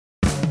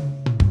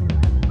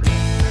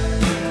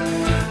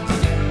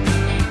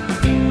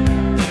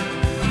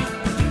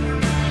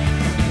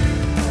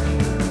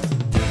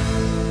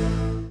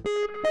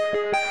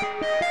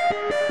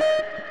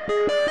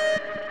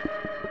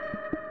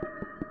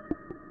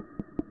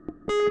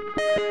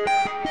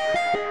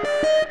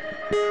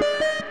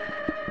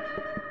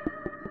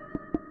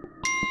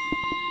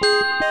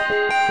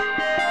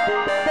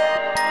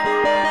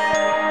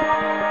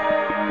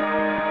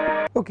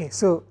Okay,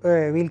 so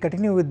we will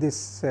continue with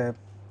this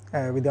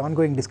with the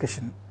ongoing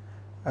discussion,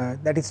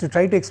 that is to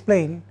try to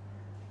explain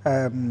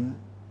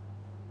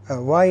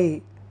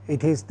why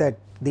it is that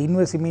the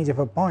inverse image of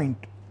a point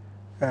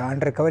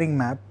under a covering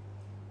map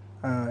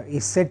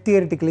is set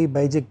theoretically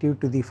bijective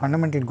to the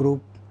fundamental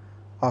group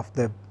of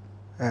the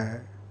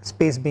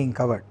space being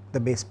covered, the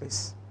base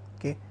space.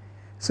 Okay,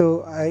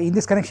 so in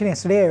this connection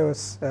yesterday I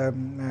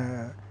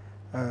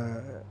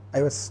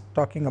was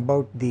talking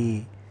about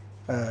the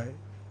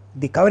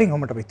covering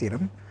homotopy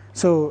theorem.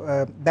 So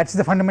that is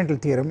the fundamental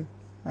theorem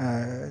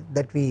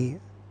that we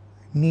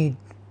need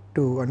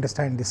to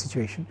understand this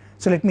situation.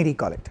 So let me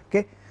recall it.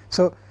 Okay,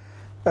 so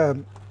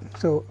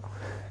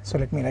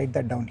let me write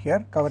that down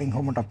here, covering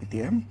homotopy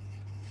theorem.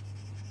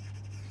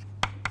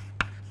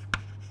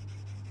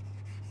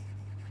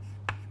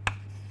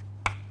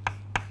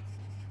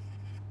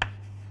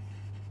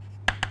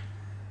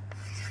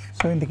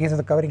 So in the case of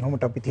the covering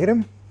homotopy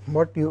theorem,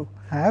 what you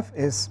have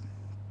is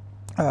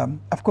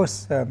of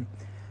course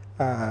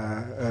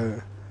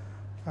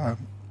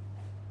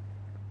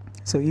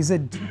so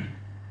Z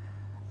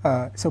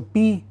so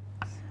P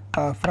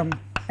from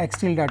x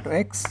tilde to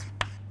x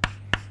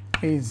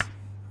is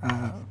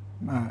a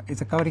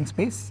covering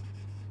space,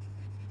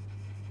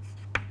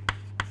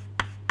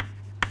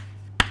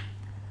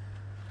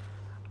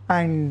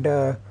 and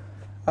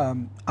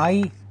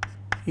I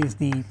is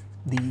the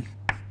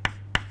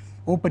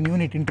open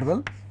unit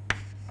interval,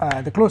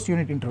 the closed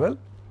unit interval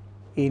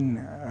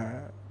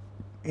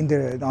on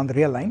the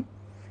real line,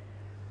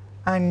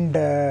 and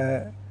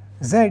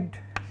Z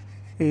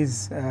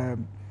is a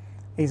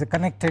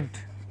connected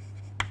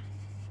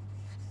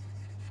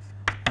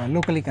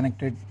locally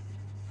connected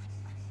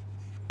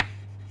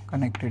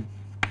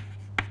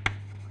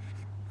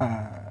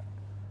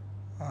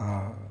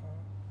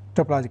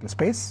topological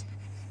space,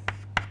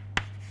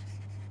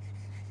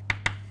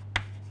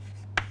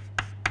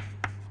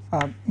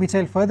 which I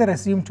will further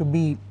assume to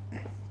be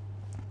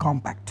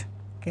compact.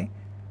 Okay,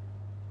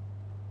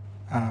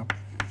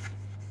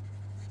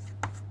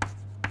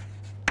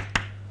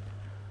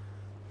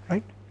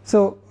 right.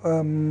 So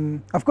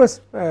of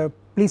course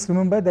please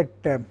remember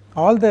that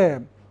all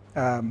the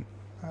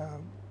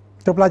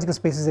topological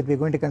spaces that we are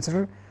going to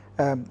consider,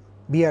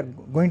 we are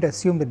going to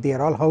assume that they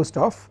are all housed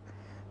off.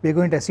 We are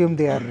going to assume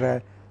they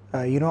are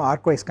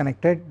arcwise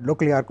connected,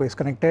 locally arcwise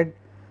connected,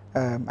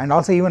 and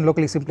also even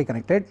locally simply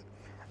connected.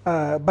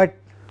 But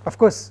of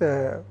course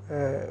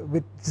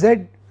with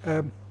Z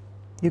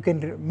you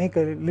can make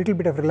a little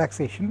bit of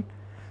relaxation,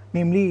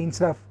 namely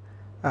instead of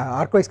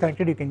arcwise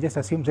connected you can just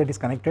assume Z is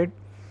connected,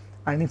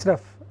 and instead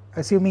of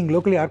assuming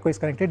locally arcwise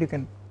connected you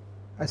can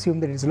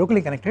assume that it is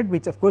locally connected,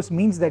 which of course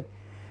means that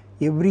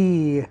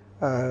every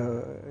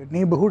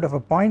neighborhood of a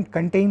point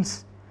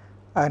contains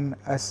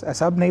a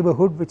sub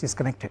neighborhood which is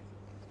connected,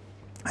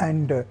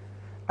 and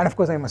of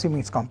course I am assuming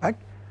it is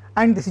compact,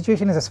 and the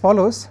situation is as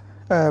follows.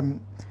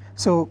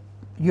 So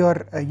you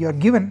are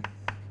given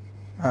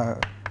a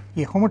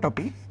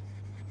homotopy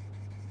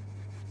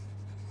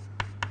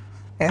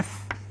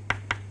F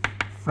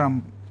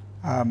from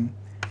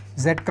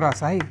Z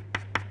cross I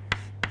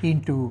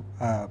into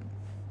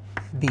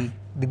the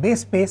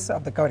base space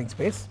of the covering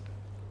space.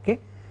 Okay,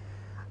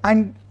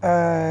 and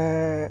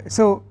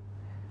so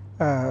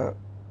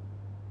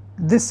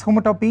this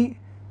homotopy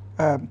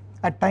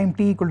at time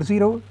t equal to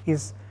 0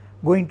 is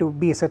going to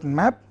be a certain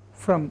map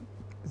from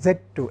Z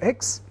to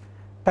x,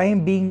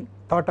 time being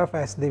thought of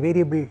as the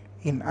variable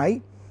in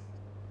I.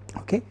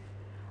 Okay,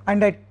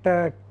 and at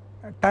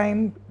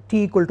time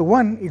t equal to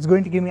 1 it is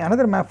going to give me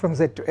another map from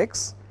Z to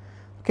x.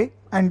 Okay,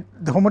 and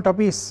the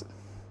homotopy is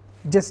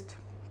just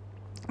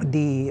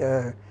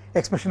the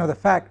expression of the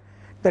fact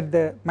that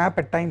the map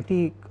at time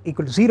t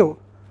equal to 0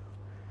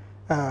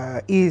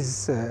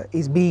 is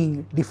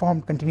being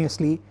deformed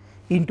continuously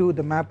into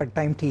the map at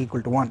time t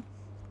equal to 1.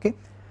 Okay,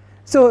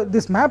 so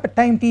this map at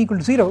time t equal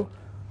to 0,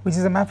 which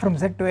is a map from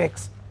Z to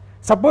x,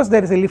 suppose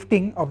there is a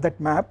lifting of that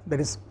map that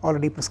is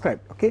already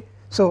prescribed. Okay,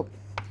 so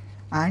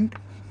and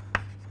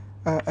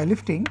a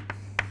lifting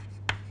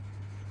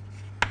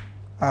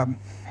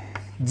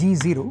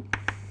G0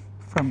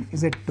 from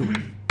Z to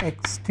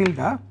x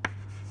tilde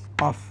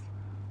of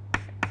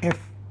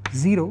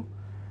F0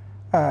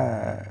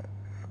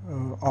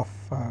 of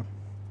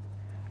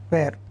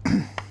where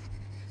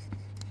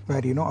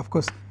of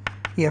course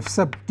f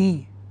sub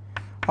t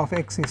of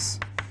x is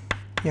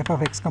f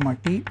of x comma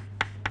t.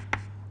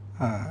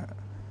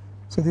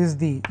 So this is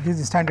the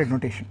standard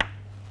notation.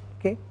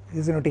 Okay, this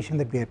is the notation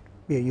that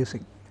we are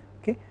using.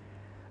 Okay,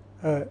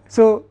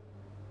 so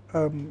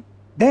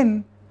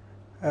then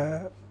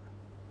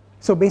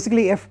so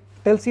basically f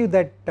tells you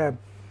that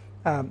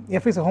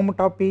f is a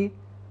homotopy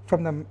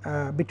from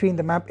the between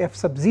the map f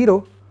sub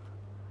 0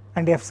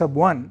 and f sub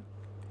 1,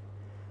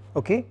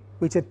 okay,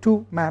 which are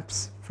two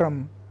maps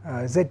from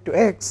Z to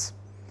x,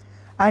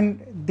 and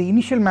the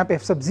initial map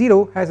f sub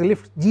 0 has a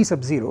lift g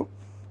sub 0,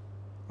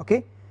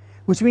 okay,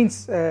 which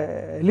means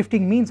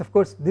lifting means of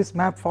course this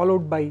map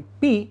followed by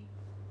p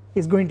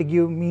is going to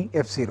give me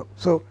f0.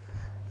 So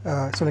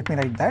let me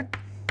write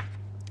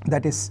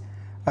that is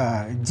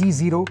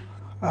g0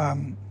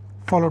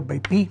 followed by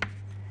p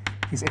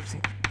is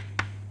f0,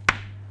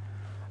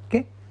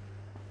 okay.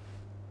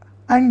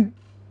 And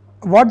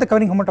what the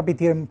covering homotopy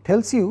theorem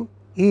tells you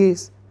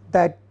is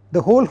that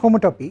the whole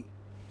homotopy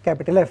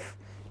capital F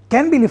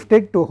can be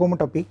lifted to a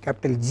homotopy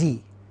capital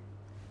G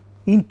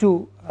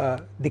into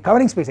the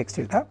covering space X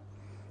tilde.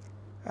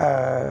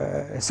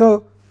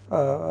 So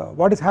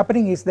what is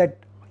happening is that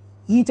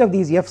each of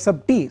these f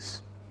sub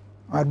t's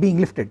are being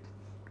lifted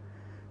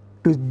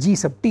to g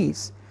sub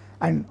t's,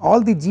 and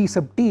all the g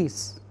sub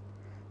t's,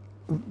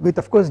 with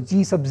of course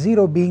g sub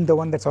 0 being the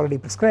one that is already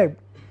prescribed,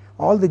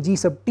 all the g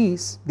sub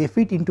t's they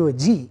fit into a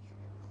g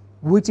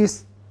which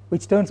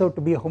turns out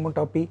to be a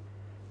homotopy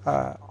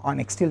on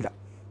X tilde,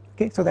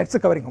 okay. So that is the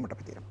covering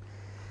homotopy theorem.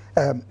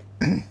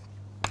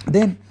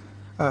 Then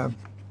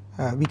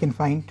we can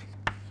find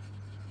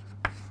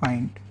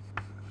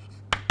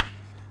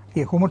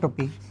a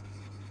homotopy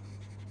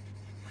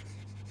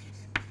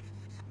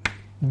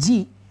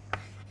G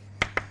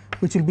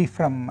which will be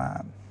from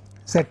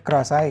Z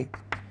cross I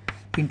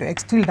into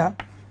X tilde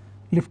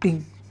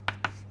lifting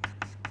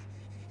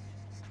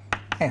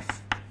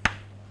F.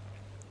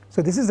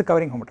 So this is the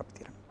covering homotopy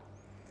theorem,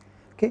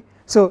 okay.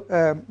 So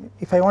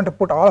if I want to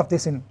put all of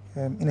this in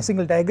a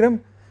single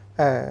diagram,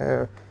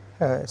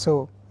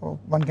 so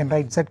one can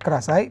write Z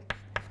cross I.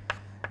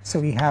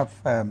 So we have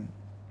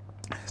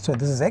so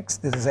this is X,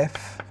 this is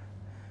F,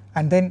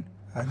 and then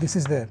this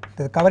is the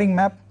covering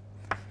map,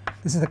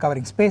 this is the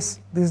covering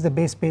space, this is the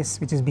base space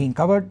which is being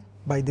covered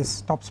by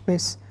this top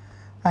space,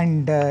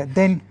 and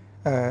then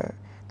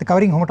the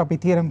covering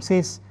homotopy theorem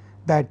says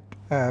that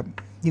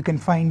you can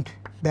find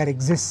there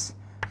exists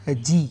a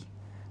G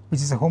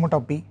which is a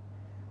homotopy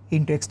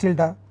into X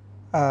tilde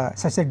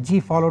such that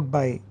G followed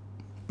by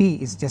P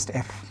is just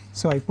F.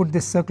 So I put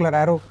this circular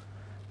arrow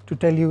to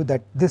tell you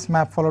that this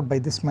map followed by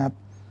this map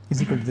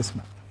is equal to this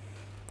map,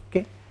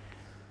 okay.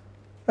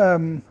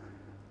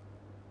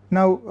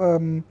 Now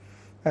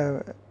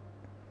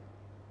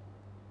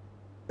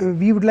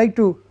we would like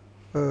to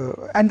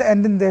and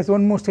then there is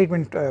one more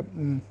statement, there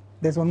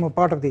is one more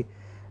part of the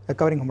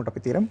covering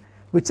homotopy theorem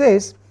which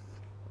says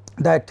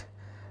that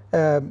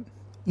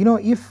you know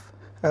if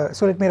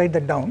so let me write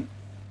that down.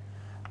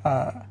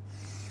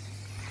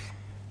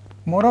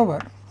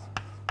 Moreover,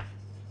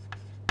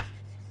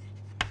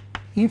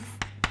 if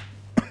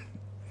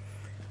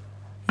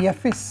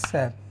f is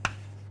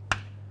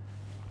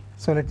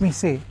so let me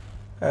say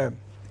so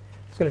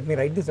let me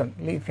write this down.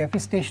 If f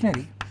is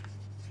stationary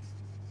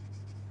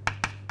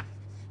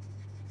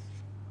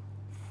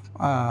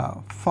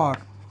for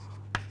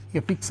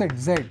a fixed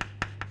z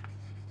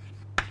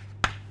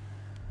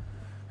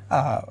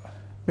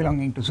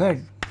belonging to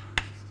z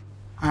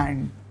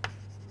and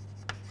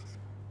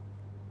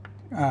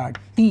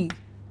t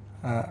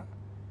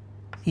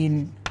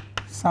in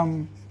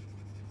some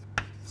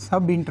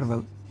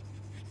subinterval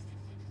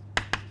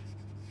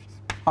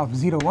of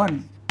 0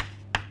 1,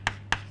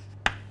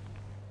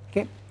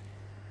 okay,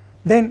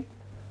 then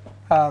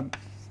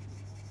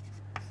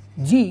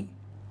G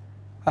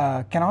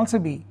can also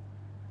be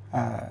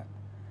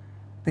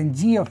then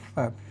G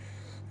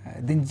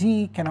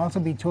can also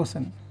be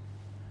chosen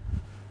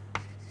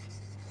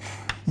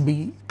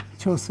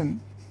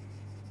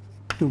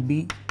to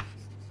be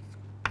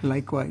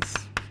likewise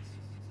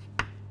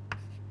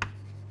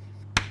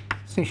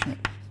stationary.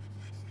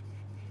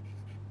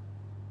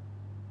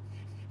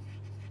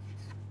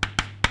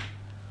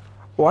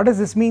 What does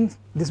this mean?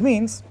 This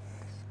means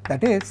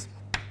that is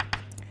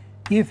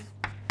if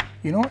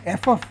you know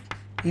f of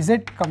z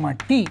comma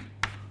t,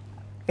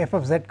 f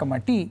of z comma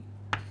t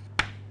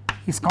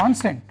is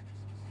constant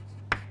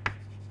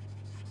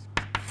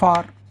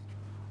for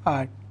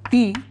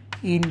t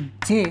in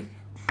j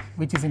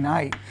which is in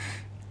I,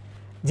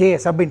 j a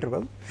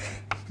subinterval,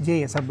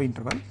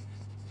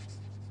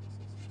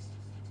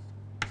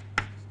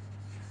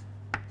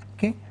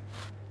 okay,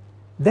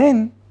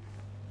 then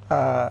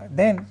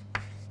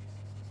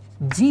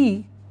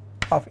G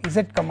of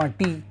z comma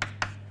t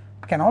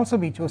can also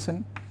be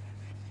chosen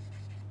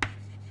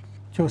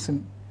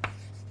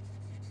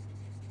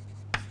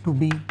to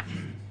be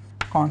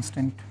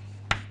constant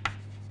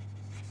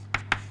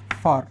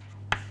for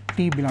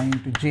t belonging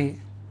to j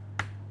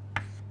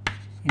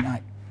in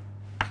I.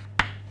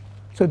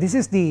 So this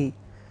is the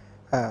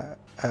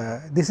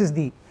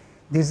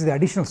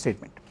additional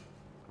statement,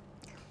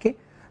 okay.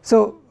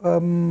 So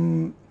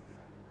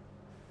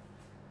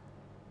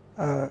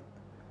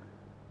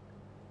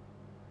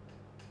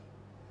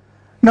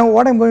now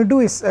what I am going to do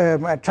is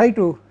try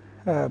to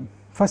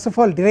first of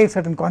all derive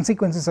certain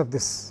consequences of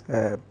this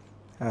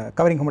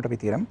covering homotopy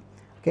theorem,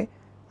 okay,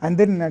 and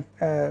then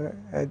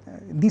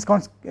these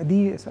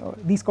consequences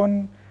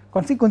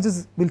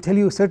will tell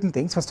you certain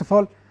things. First of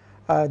all,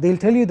 they will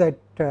tell you that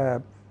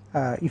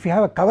if you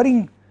have a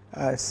covering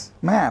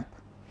map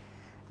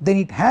then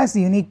it has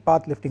the unique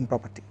path lifting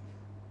property.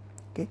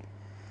 Okay,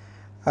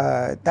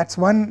 that's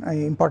one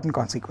important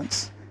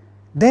consequence.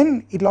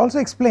 Then it will also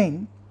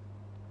explain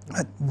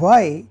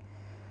why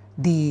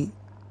the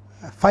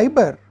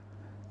fibre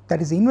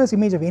that is the inverse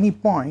image of any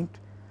point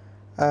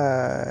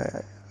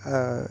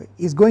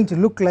is going to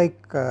look like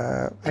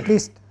at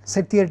least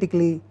set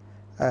theoretically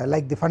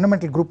like the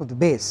fundamental group of the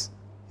base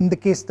in the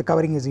case the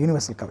covering is a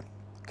universal covering.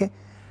 Okay,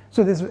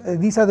 so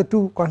these are the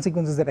two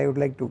consequences that I would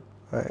like to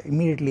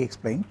immediately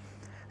explain.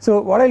 So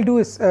what I will do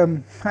is I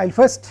will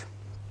first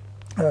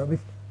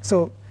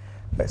so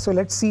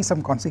let us see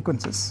some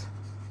consequences.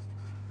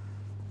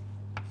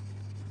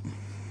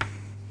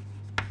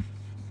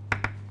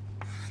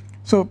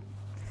 So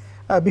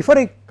before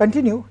I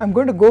continue, I am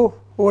going to go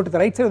over to the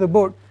right side of the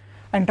board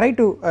and try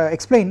to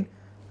explain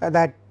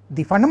that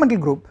the fundamental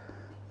group,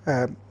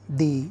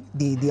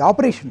 the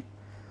operation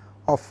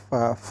of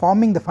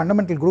forming the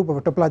fundamental group of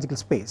a topological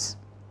space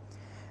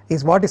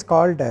is what is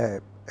called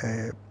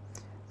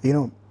you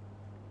know,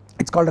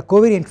 it is called a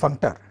covariant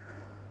functor,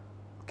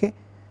 okay,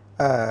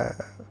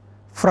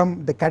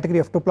 from the category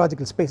of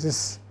topological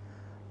spaces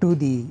to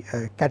the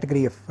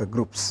category of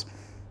groups.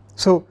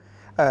 So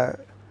I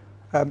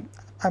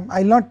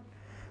will not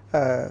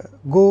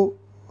go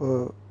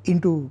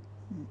into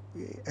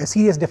a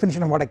serious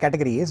definition of what a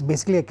category is.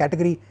 Basically a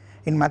category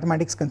in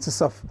mathematics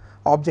consists of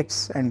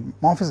objects and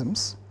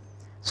morphisms.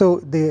 So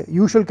the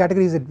usual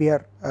categories that we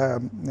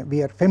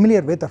are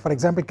familiar with are, for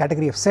example,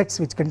 category of sets,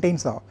 which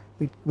contains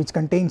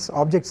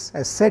objects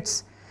as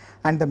sets,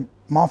 and the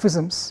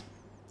morphisms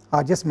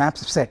are just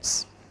maps of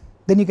sets.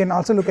 Then you can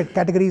also look at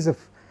categories of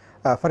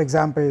for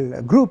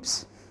example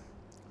groups,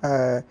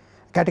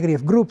 category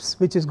of groups,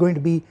 which is going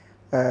to be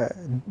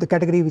the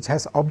category which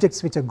has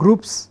objects which are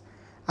groups,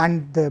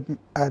 and the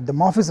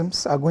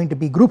morphisms are going to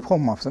be group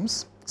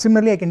homomorphisms.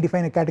 Similarly I can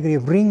define a category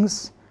of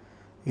rings,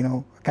 you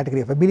know, a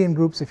category of abelian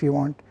groups if you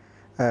want.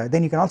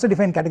 Then you can also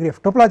define category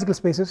of topological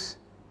spaces.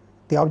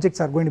 The objects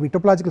are going to be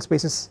topological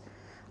spaces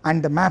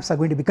and the maps are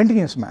going to be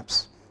continuous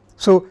maps.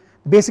 So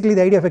basically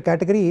the idea of a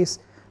category is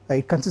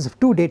it consists of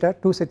two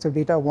sets of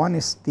data. One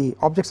is the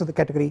objects of the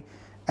category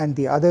and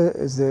the other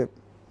is the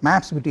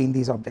maps between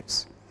these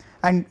objects.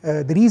 And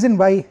the reason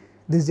why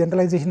this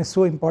generalization is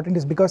so important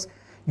is because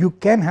you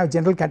can have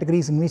general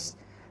categories in which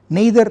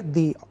neither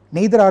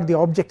are the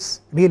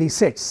objects really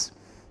sets,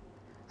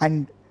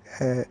 and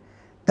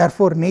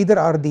therefore neither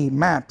are the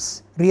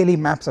maps really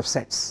maps of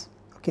sets.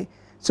 Okay,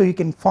 so you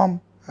can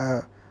form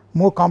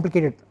more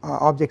complicated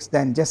objects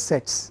than just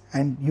sets,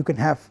 and you can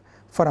have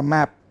for a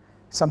map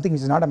something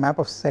which is not a map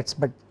of sets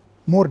but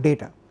more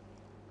data,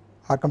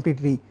 or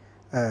completely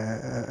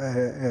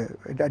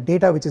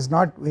data which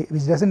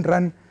doesn't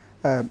run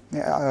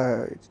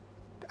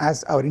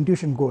as our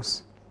intuition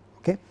goes.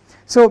 Okay,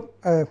 so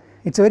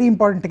it's a very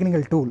important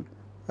technical tool,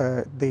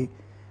 the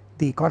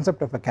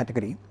concept of a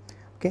category.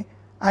 Okay,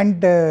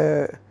 and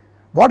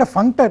what a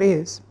functor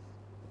is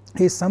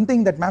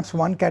something that maps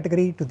one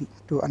category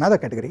to another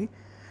category.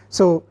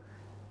 So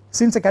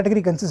since a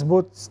category consists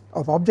both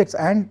of objects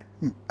and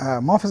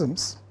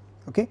morphisms,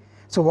 okay,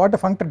 so what a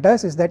functor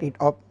does is that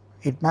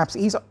it maps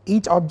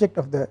each object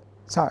of the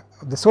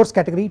source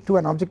category to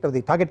an object of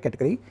the target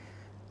category,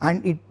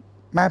 and it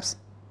maps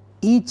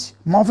each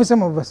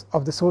morphism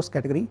of the source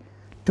category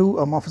to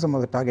a morphism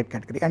of the target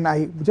category. And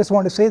I just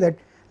want to say that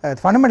the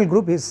fundamental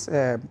group is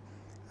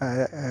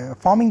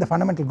forming the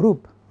fundamental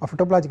group of a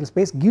topological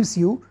space gives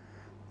you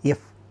a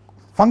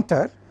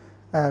functor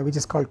which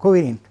is called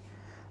covariant,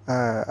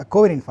 a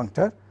covariant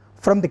functor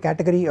from the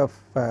category of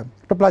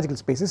topological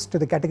spaces to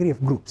the category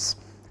of groups.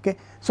 Okay,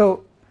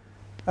 so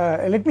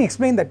let me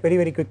explain that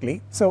very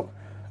quickly. So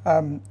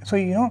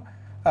you know,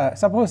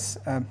 suppose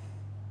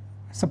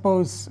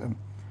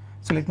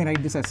so let me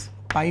write this as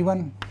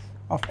pi1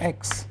 of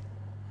x,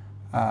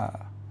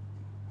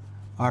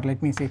 or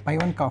let me say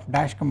pi1 of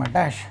dash comma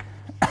dash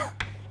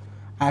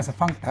as a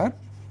functor,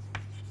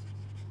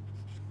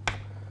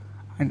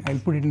 and I will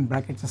put it in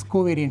brackets as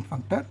covariant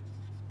functor.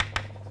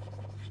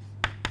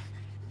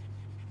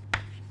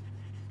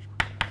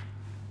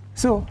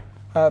 So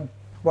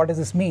what does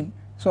this mean?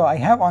 So I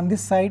have on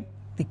this side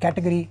the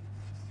category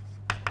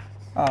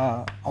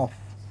of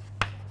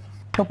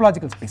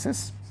topological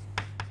spaces,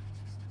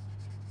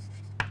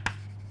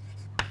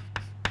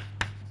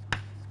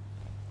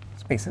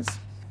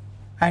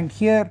 and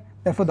here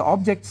therefore the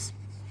objects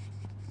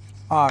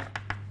are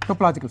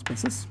topological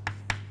spaces,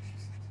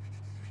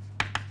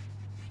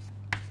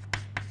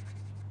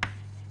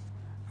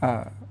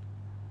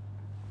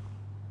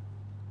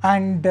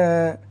 and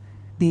the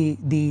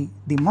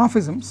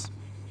morphisms,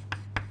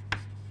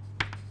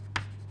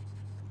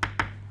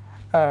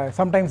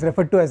 sometimes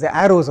referred to as the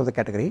arrows of the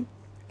category.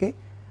 Okay,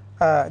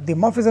 the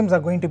morphisms are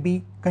going to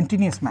be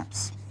continuous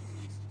maps.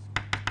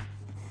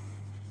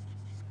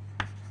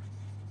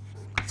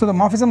 So the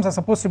morphisms are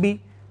supposed to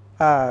be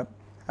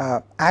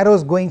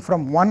arrows going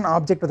from one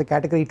object of the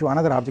category to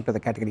another object of the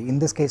category. In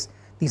this case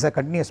these are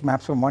continuous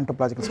maps from one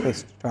topological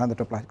space to another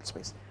topological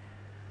space.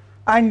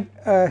 And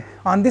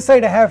on this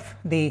side I have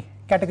the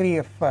category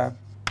of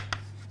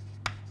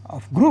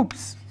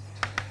groups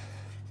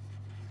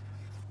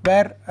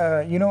where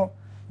you know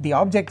the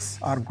objects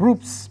are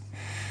groups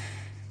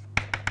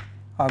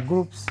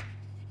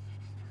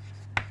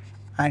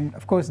and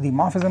of course the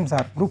morphisms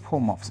are group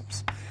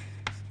homomorphisms.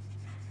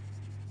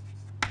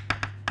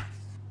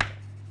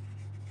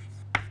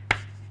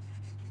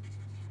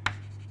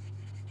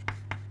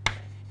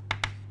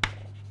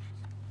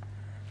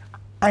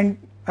 And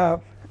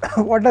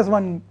what does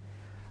one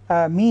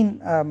mean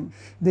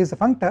there is a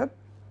functor?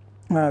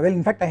 Well,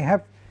 in fact I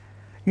have,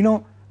 you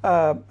know,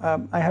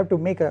 I have to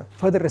make a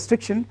further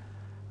restriction.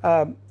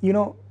 You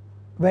know,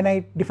 when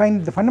I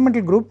define the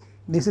fundamental group,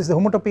 this is the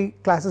homotopy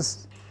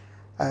classes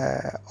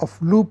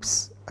of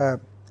loops,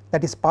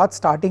 that is path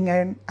starting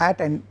at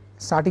and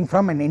starting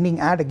from and ending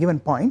at a given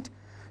point.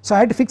 So I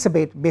had to fix a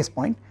base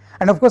point,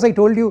 and of course I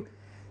told you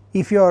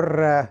if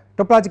your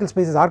topological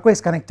space is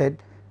arcwise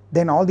connected,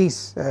 then all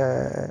these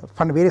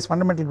various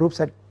fundamental groups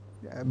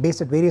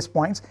based at various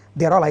points,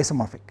 they are all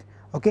isomorphic.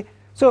 Okay,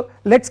 so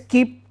let's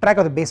keep track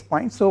of the base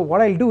points. So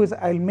what I'll do is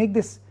I'll make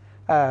this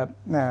a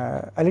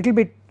little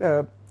bit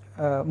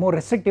more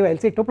restrictive. I'll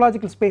say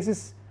topological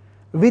spaces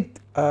with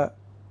a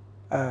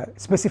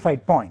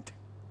specified point.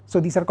 So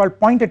these are called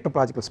pointed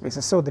topological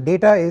spaces. So the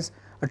data is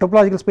a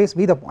topological space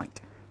with a point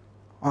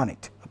on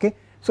it. Okay,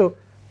 so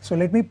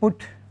let me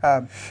put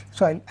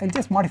so I'll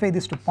just modify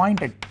this to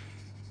pointed.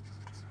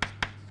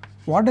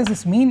 What does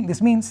this mean? This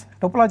means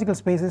topological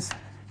spaces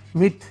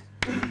with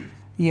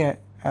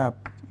a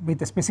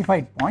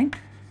specified point.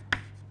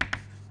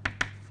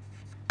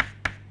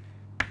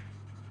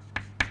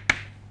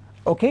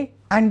 Okay,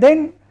 and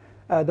then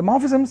the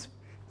morphisms.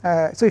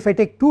 So if I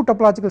take two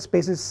topological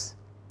spaces,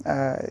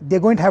 they are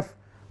going to have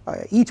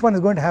each one is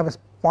going to have a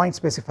point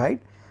specified,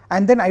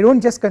 and then I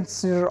don't just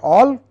consider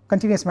all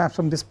continuous maps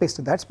from this space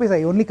to that space.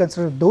 I only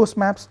consider those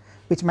maps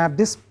which map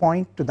this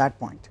point to that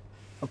point.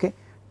 Okay,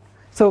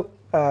 so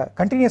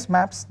continuous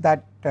maps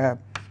that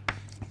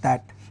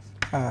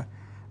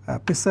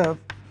preserve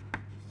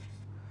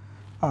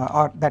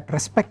or that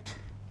respect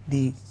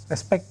the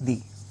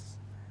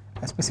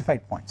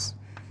specified points,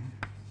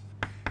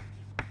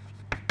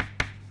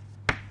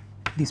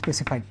 the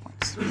specified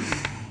points.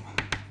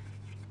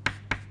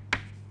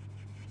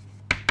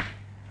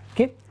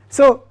 Okay,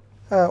 so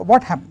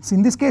what happens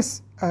in this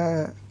case?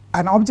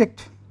 An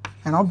object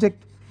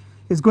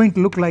is going to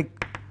look like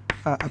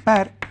a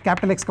pair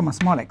capital X comma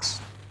small x.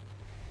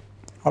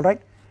 All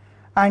right,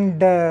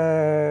 and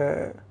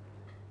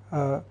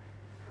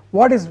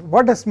what does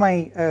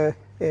my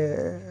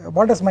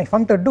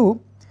functor do?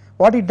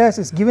 What it does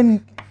is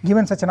given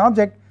such an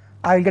object,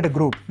 I will get a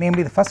group,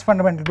 namely the first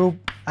fundamental group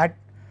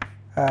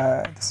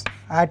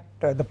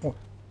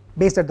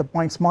based at the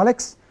point small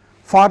x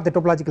for the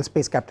topological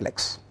space capital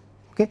X.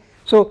 Okay,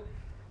 so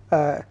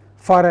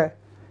for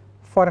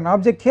an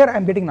object here I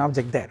am getting an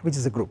object there which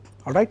is a group.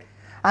 All right,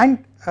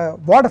 and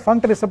what a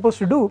functor is supposed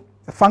to do?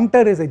 A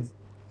functor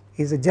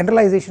is a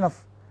generalization of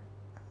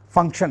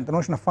function, the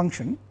notion of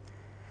function,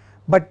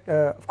 but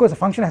of course a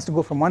function has to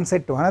go from one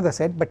set to another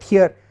set, but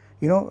here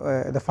you know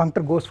the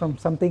functor goes from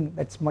something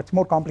that's much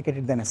more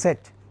complicated than a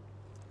set.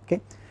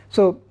 Okay,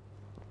 so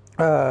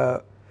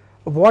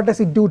what does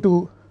it do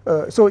to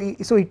so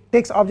it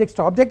takes objects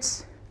to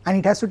objects and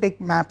it has to take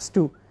maps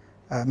to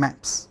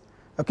maps.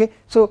 Okay,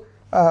 so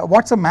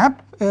what's a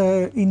map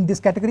in this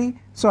category?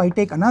 So I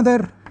take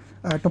another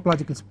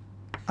topological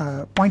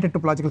pointed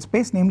topological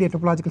space, namely a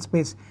topological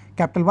space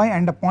capital Y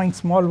and a point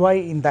small y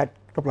in that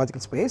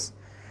topological space,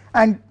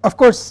 and of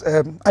course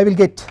I will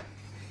get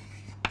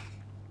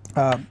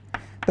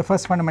the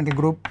first fundamental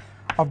group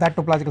of that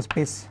topological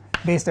space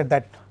based at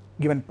that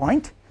given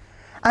point.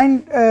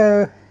 And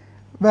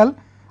well,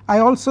 I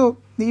also,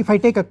 if I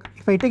take a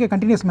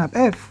continuous map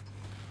F,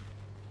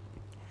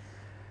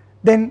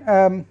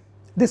 then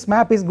this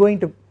map is going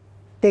to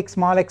take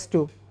small x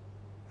to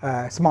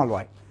small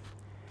y,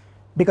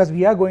 because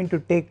we are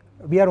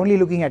only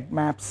looking at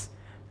maps,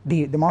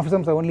 the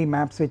morphisms are only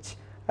maps which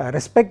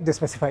respect the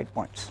specified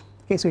points.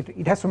 Okay, so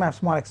it has to map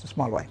small x to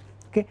small y.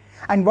 Okay,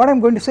 and what I am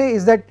going to say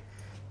is that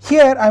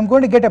here I am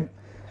going to get a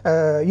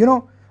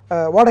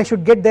what I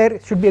should get there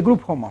should be a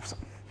group homomorphism,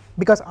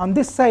 because on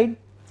this side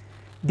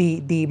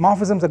the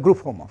morphisms are group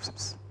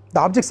homomorphisms, the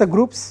objects are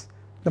groups,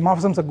 the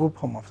morphisms are group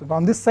homomorphisms.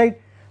 On this side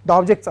the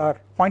objects are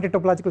pointed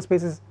topological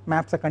spaces,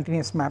 maps are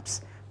continuous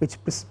maps which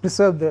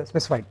preserve the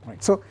specified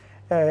point. So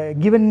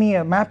given me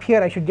a map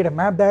here, I should get a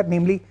map there,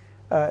 namely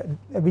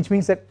which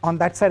means that on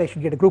that side I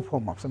should get a group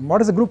homomorphism.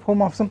 What is a group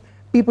homomorphism?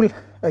 People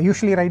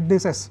usually write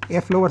this as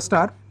F lower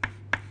star.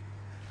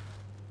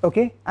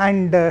 Okay,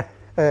 and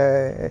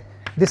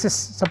this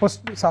is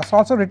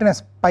also written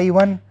as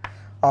pi1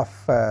 of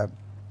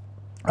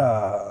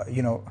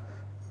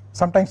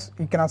sometimes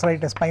you can also write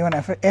it as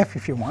pi1 f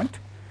if you want.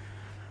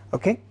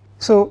 Okay,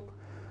 so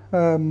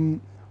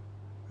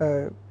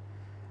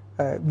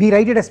we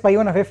write it as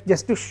pi1 of f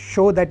just to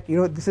show that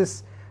this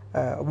is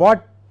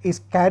what is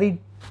carried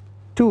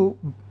to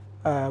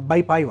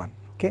by pi1.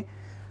 Okay,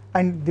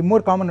 and the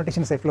more common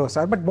notation is f lower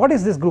star. But what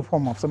is this group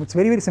homomorphism? It's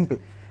very simple.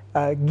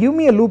 Give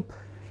me a loop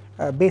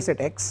based at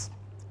x.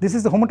 This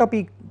is the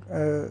homotopy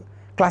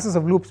classes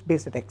of loops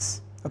based at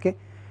x, okay,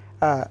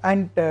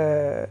 and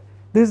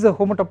this is the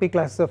homotopy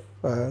class of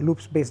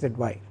loops based at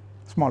y,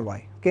 small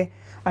y, okay.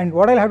 And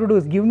what I'll have to do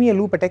is give me a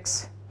loop at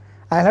x,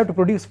 I'll have to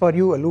produce for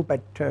you a loop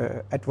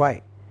at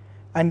y,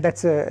 and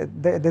that's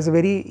there's a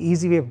very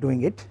easy way of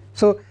doing it.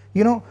 So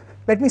you know,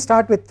 let me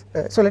start with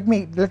so let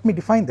me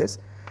define this.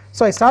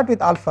 So I start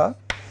with alpha.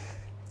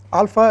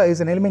 Alpha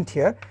is an element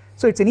here,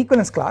 so it's an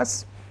equivalence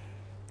class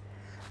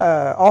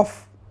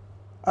of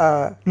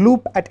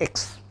loop at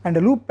x, and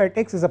a loop at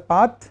x is a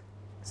path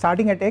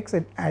starting at x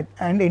and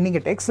ending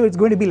at x, so it's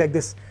going to be like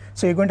this.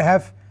 So you're going to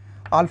have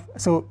alpha,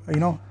 so you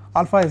know,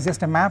 alpha is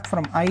just a map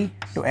from I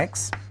to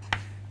x,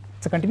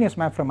 it's a continuous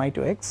map from I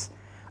to x,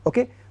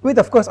 okay, with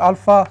of course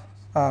alpha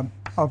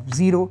of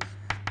 0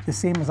 the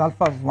same as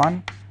alpha of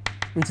 1,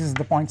 which is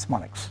the point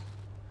small x.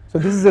 So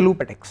this is a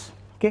loop at x,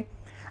 okay,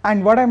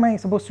 and what am I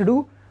supposed to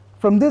do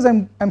from this?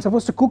 I'm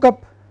supposed to cook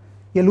up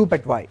a loop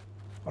at y,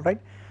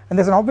 alright, and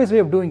there's an obvious way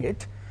of doing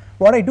it.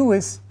 What I do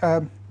is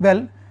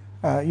well,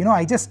 you know,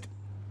 I just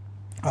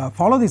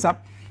follow this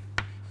up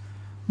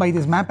by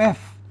this map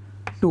f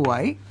to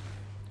y,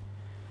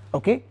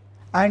 okay,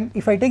 and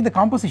if I take the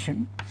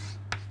composition,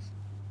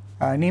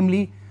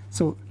 namely,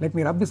 so let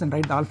me rub this and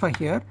write the alpha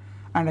here,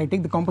 and I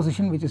take the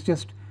composition which is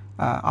just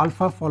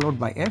alpha followed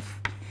by f,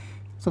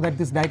 so that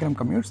this diagram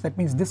commutes, that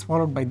means this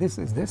followed by this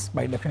is this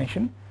by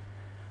definition,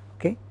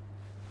 okay.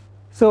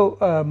 So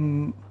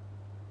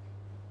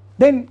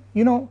then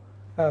you know,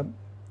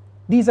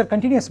 these are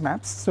continuous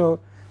maps, so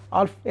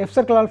f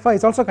circle alpha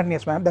is also a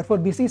continuous map, therefore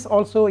this is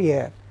also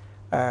a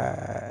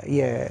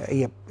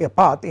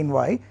path in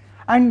y,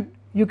 and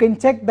you can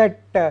check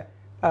that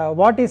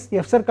what is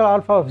f circle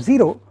alpha of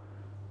 0,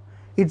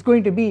 it's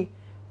going to be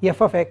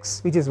f of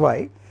x, which is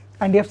y,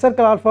 and f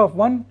circle alpha of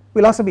 1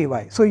 will also be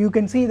y. So you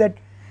can see that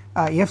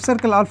f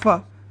circle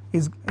alpha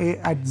is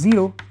at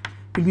 0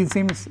 will be the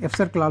same as f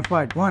circle alpha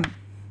at 1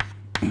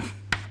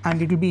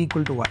 and it will be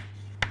equal to y.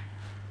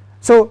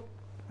 So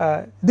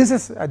this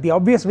is the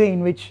obvious way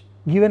in which,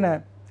 given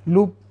a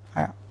loop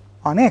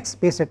on x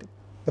based at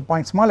the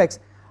point small x,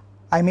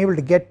 I am able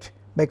to get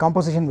by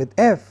composition with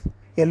f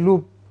a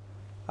loop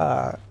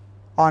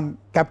on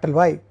capital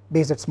Y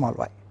based at small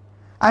y.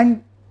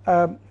 And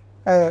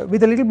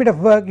with a little bit of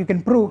work you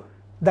can prove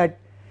that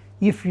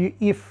if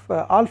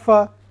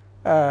alpha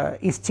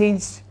is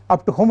changed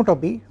up to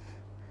homotopy,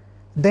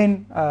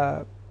 then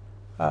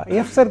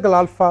f circle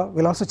alpha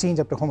will also change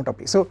up to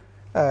homotopy. So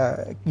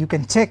you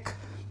can check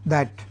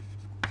that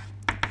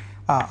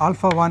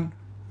alpha 1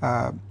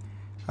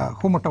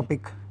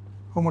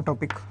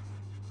 homotopic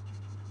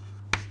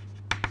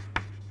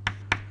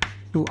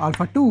to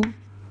alpha 2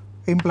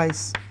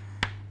 implies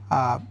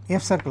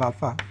f circle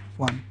alpha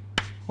 1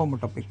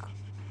 homotopic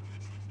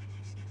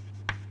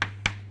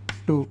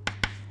to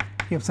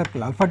f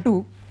circle alpha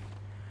 2,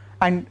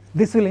 and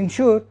this will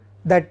ensure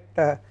that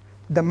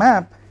the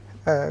map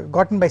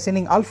gotten by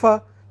sending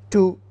alpha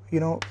to, you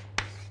know,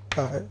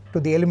 to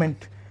the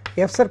element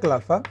f circle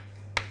alpha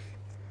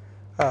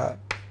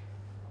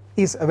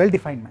is a well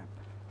defined map,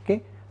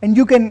 okay, and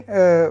you can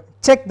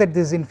check that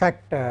this is in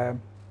fact a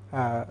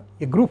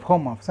group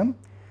homomorphism,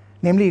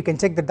 namely you can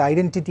check that the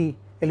identity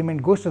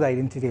element goes to the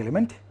identity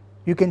element,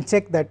 you can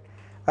check that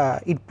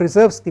it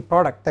preserves the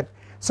product, that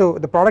so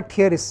the product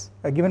here is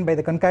given by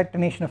the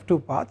concatenation of two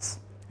paths,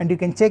 and you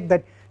can check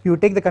that you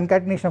take the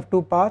concatenation of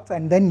two paths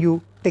and then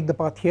you take the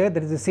path here,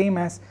 that is the same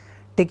as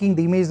taking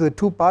the images of the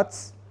two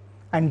paths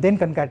and then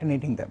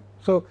concatenating them.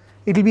 So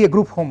it will be a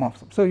group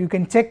homomorphism. So you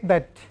can check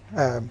that,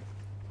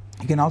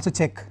 you can also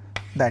check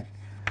that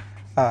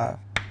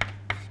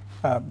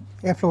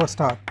f over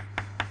star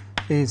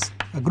is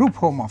a group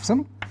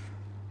homomorphism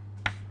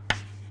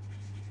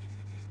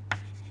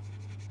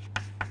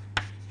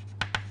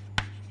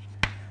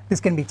this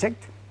can be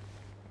checked,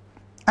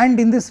 and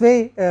in this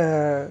way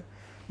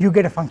you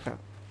get a functor,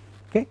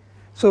 okay.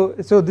 So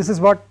this is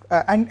what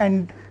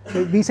and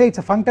we say it's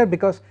a functor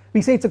because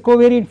we say it's a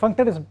covariant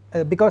functor is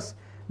because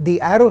the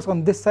arrows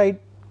on this side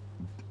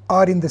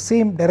are in the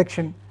same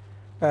direction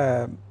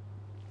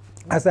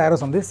as the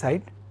arrows on this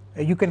side.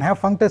 You can have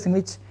functors in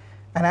which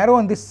an arrow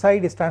on this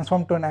side is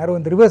transformed to an arrow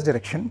in the reverse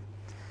direction,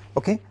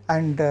 okay,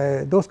 and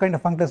those kind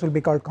of functors will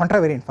be called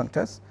contravariant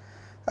functors,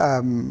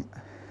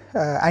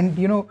 and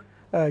you know,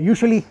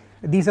 usually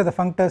these are the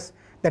functors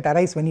that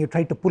arise when you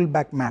try to pull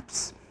back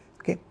maps,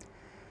 okay.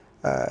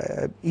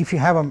 If you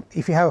have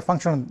a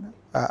function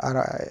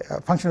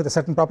a function with a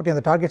certain property on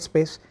the target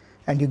space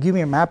and you give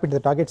me a map into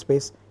the target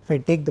space, if I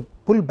take the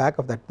pull back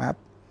of that map,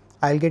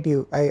 I'll get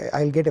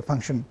a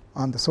function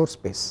on the source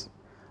space,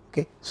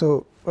 okay.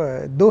 So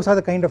those are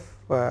the kind of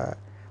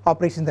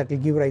operations that will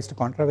give rise to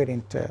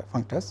contravariant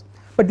functors,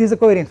 but this is a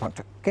covariant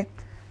functor, okay.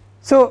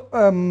 So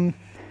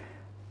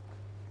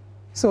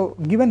so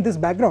given this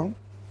background,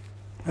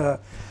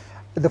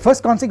 the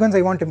first consequence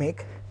I want to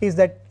make is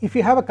that if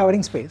you have a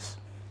covering space,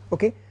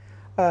 okay,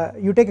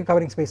 you take a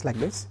covering space like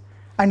this,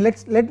 and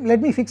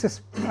let me fix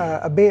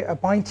a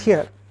point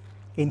here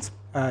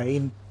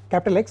in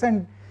capital X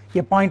and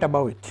a point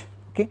above it,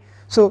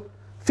 So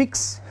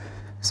fix,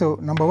 so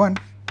number 1,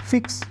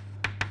 fix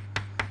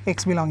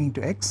x belonging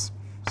to x,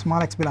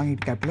 small x belonging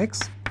to capital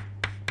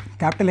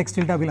X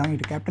tilde belonging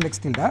to capital X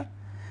tilde,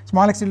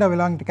 small x tilde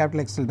belonging to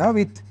capital X tilde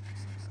with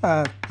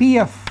p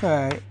of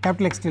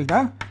capital X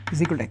tilde is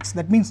equal to x.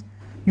 That means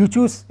you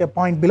choose a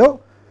point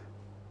below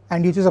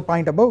and you choose a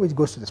point above which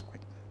goes to this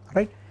point,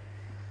 right.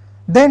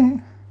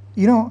 Then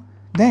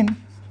then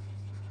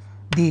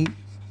the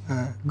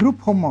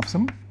group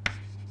homomorphism,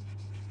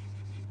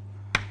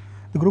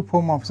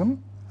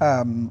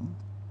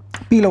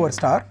 P lower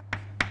star,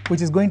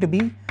 which is going to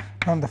be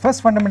from the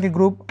first fundamental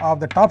group of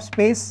the top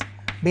space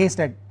based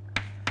at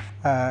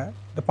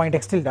the point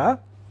x tilde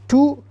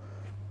to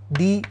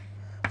the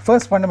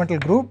first fundamental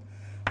group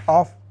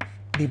of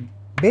the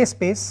base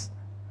space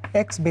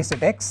x based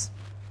at x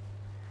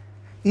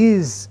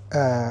is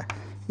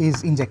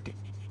injected.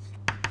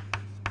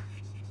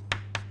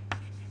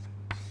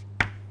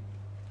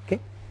 Okay.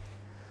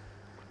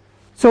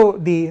 So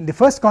the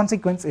first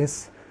consequence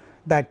is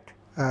that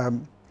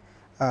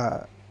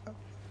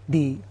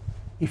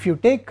if you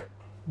take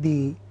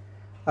the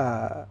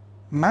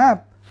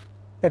map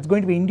that is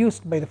going to be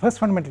induced by the first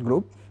fundamental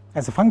group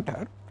as a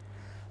functor,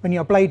 when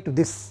you apply it to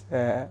this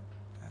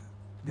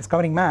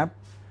covering map,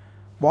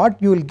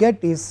 what you will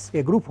get is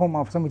a group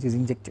homomorphism which is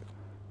injective.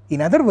 In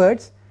other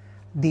words,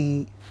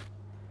 the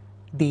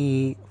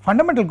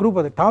fundamental group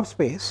of the top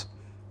space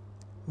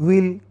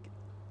will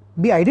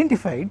be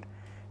identified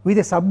with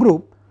a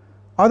subgroup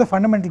of the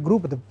fundamental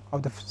group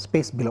of the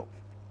space below.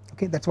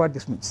 Okay, that is what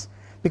this means,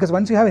 because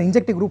once you have an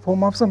injective group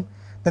homomorphism,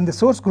 then the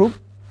source group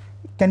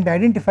can be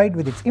identified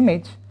with its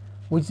image,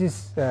 which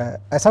is a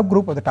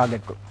subgroup of the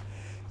target group.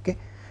 Okay,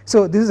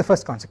 so this is the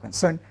first consequence.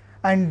 So,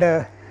 and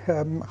it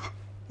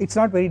is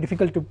not very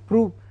difficult to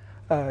prove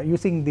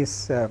using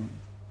this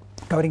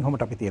covering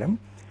homotopy theorem.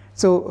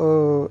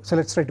 So so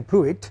let us try to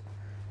prove it.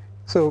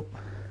 So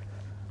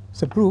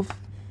proof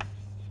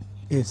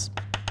is,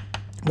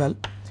 well,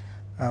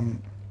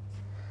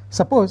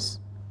 suppose,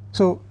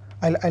 so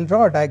I'll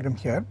draw a diagram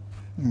here.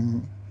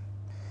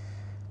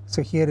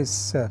 So here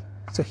is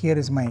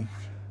my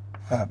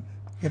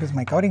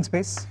covering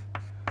space,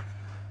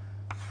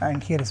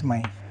 and here is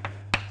my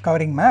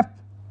covering map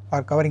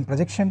or covering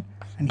projection,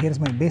 and here is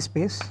my base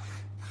space,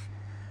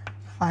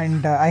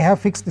 and I have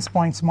fixed this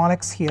point small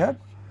x here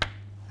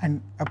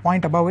and a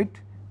point above it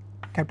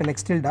capital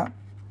X tilde,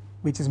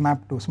 which is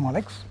mapped to small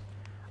x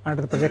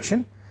under the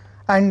projection.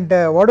 And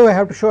what do I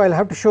have to show? I will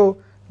have to show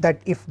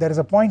that if there is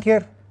a point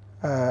here,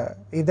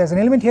 if there is an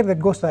element here that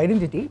goes to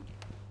identity,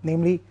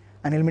 namely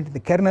an element in the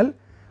kernel,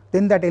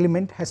 then that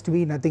element has to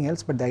be nothing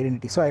else but the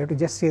identity. So I have to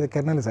just say the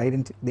kernel is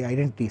the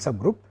identity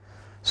subgroup.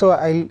 So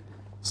I will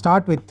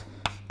start with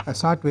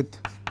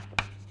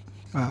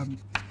an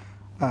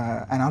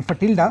alpha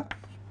tilde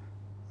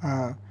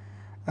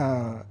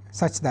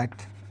such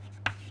that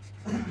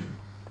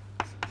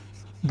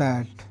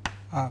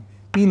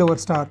P lower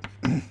star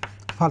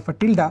alpha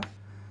tilde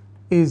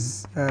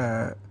is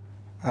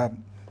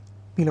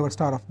P lower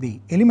star of the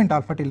element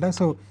alpha tilde.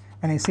 So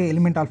when I say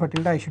element alpha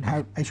tilde, I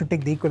should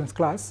take the equivalence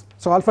class.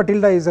 So alpha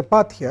tilde is a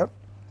path here,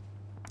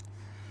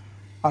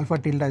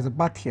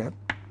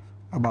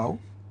 above,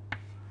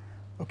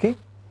 okay,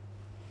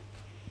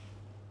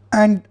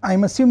 and I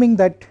am assuming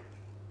that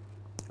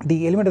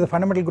the element of the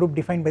fundamental group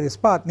defined by this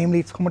path, namely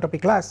its homotopy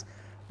class,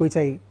 which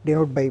I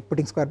denote by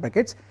putting square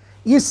brackets,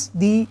 is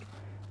the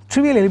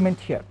trivial element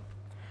here.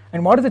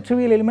 And what is the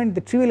trivial element?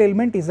 The trivial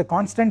element is the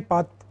constant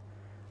path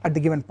at the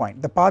given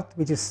point, the path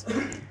which is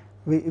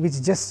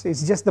just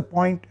the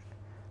point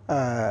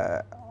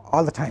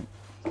all the time.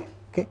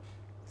 Okay,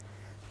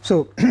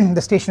 so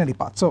the stationary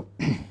path. So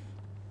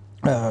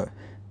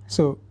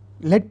so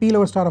let P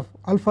lower star of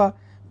alpha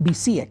be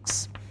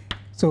Cx.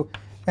 So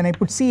when I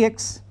put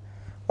Cx,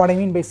 what I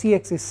mean by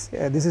Cx is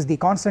this is the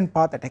constant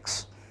path at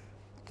x,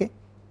 okay,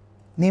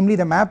 namely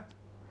the map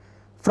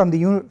from the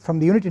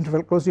unit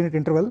interval, closed unit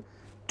interval,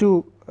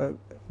 to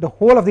the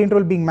whole of the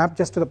interval being mapped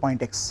just to the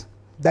point x.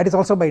 That is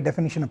also by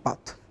definition a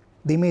path.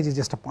 The image is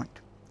just a point.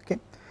 Okay,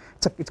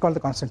 it's called the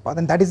constant path,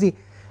 and that is the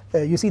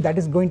you see that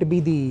is going to be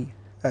the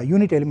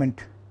unit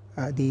element,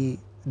 the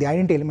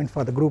identity element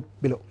for the group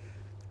below.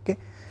 Okay,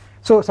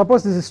 so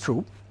suppose this is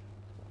true.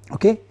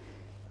 Okay,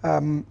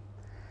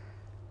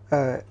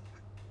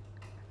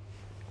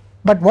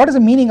 but what is the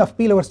meaning of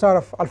P lower star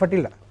of alpha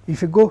tilde?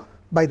 If you go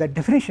by that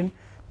definition,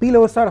 P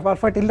lower star of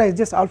alpha tilde is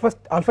just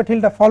alpha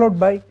tilde followed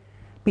by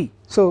P.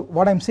 So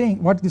what I am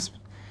saying, this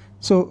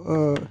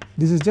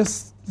is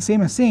just the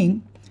same as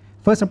saying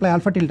first apply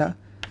alpha tilde,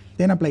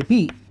 then apply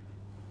P,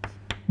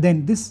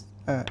 then this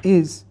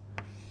is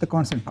the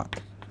constant path.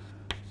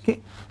 Okay,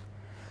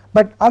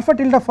 but alpha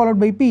tilde followed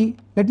by P,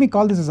 let me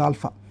call this as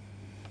alpha.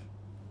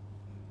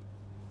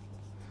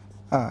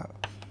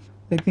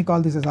 Let me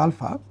call this as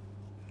alpha,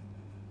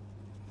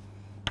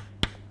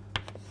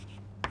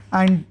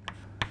 and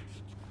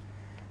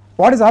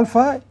what is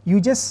alpha?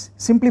 You just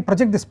simply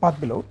project this path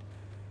below.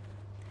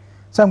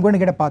 So I am going to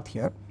get a path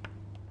here.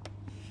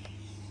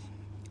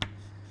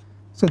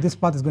 So this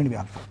path is going to be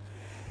alpha.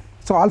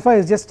 So alpha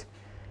is just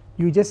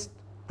you just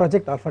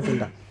project alpha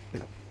tilde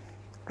below,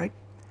 right?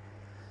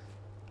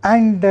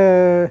 And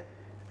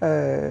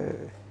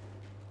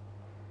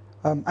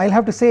I'll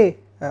have to say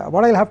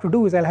what I'll have to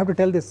do is I'll have to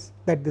tell this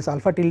that this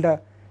alpha tilde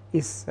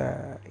is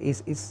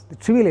the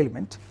trivial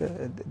element,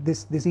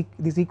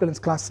 this equivalence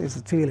class is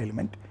the trivial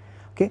element,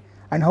 okay.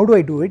 And how do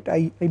I do it?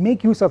 I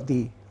make use of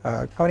the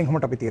covering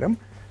homotopy theorem.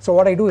 So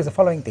what I do is the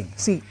following thing.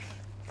 See,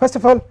 first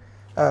of all,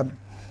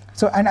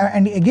 so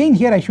and again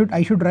here I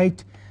should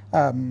write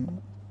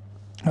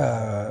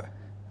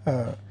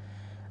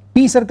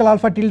p circle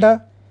alpha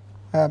tilde,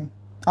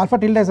 alpha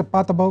tilde as a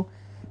path above,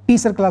 p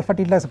circle alpha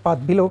tilde as a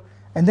path below,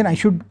 and then I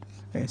should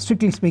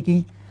strictly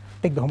speaking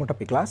take the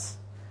homotopy class.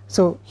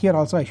 So here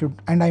also I should,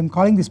 and I am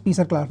calling this p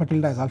circle alpha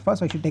tilde as alpha,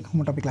 so I should take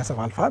homotopy class of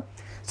alpha.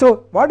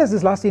 So what does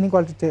this last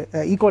inequality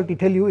equality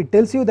tell you? It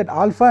tells you that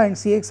alpha and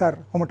Cx are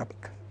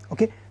homotopic,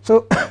 okay.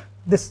 So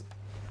this,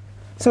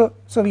 so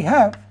we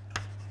have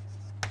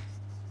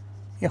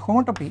a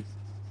homotopy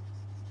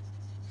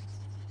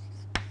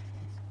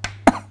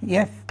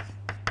f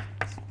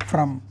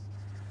from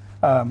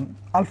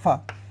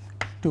alpha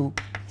to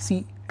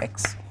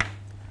Cx,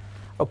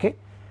 okay.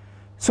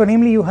 So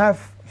namely you have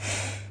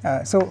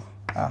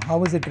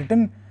how is it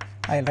written?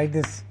 I will write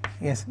this,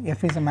 yes,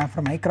 f is a map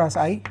from I cross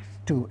I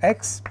to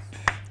x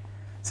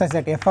such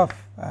that f of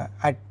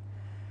at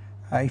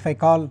if I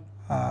call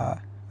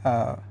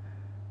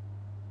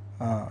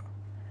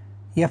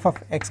f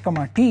of x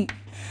comma t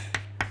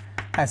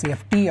as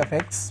ft of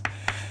x,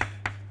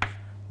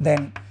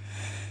 then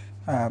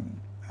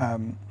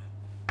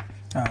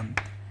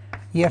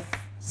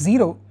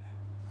f0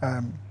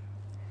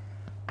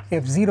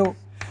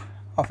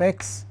 of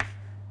x,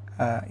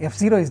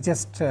 f0 is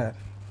just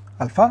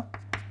alpha,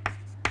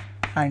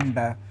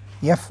 and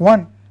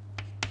f1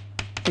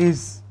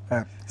 is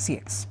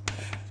Cx,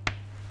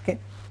 okay.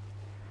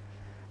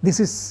 This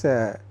is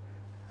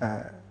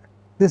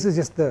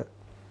just the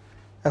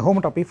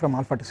homotopy from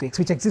alpha to Cx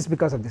which exists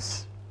because of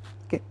this,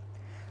 okay.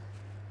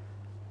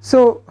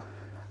 So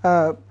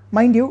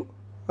mind you,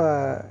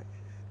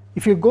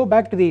 if you go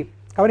back to the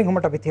covering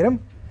homotopy theorem,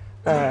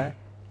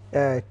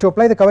 to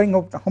apply the covering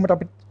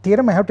homotopy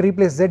theorem I have to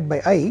replace z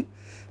by I,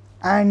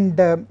 and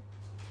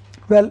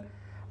well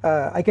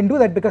I can do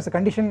that because the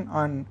condition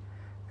on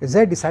z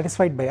is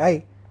satisfied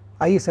by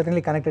I is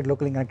certainly connected,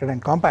 locally connected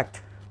and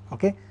compact,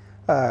 okay.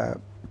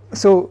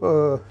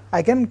 So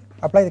I can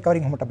apply the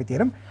covering homotopy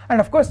theorem,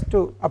 and of course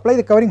to apply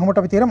the covering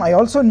homotopy theorem I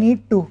also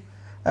need to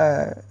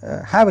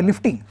have a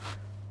lifting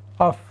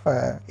of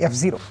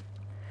f0,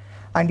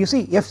 and you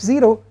see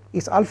f0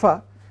 is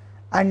alpha,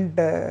 and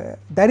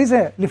there is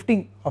a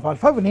lifting of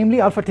alpha, namely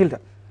alpha tilde,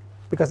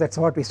 because that is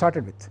what we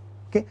started with,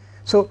 okay.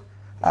 So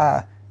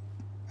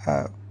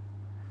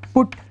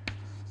put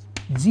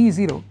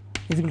g0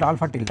 is equal to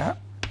alpha tilde,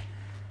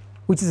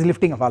 which is a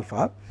lifting of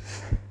alpha,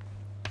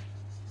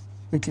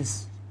 which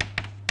is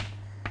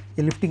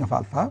a lifting of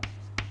alpha,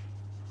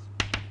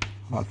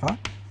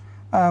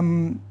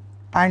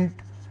 and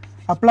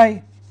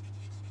apply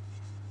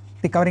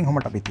the covering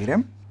homotopy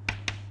theorem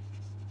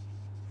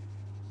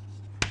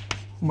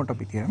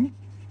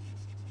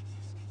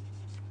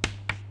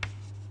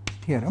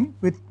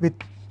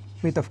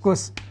with of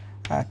course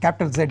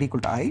capital Z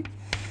equal to I,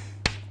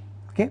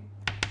 okay.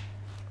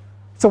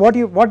 So what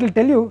will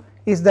tell you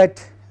is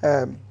that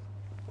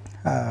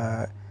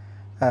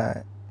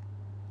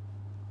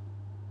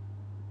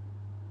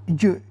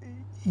you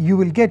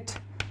will get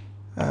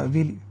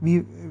we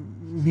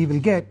will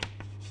get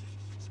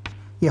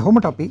a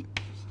homotopy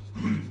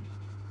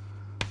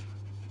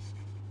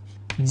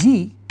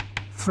G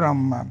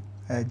from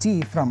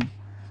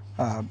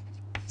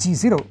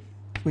G0,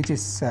 which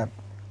is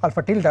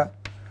alpha tilde,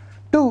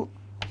 to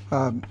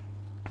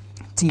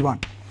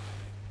G1,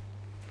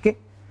 okay.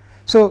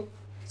 So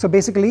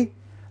basically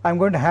I am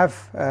going to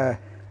have a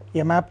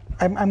map,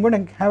 I am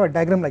going to have a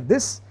diagram like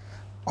this,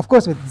 of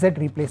course with Z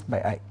replaced by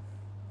I,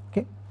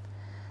 okay.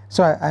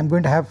 So I am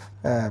going to have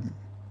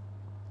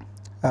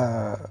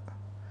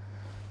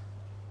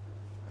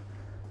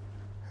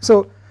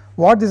so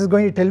what this is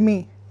going to tell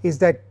me is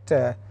that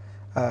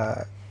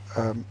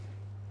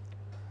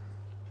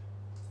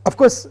of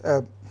course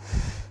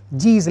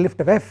G is a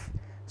lift of f,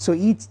 so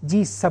each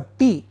G sub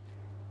t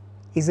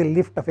is a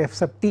lift of f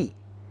sub t,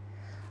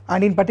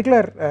 and in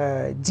particular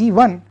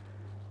G1,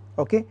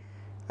 okay,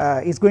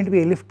 is going to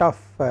be a lift of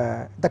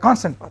the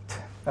constant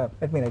path.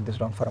 Let me write this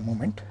down for a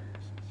moment.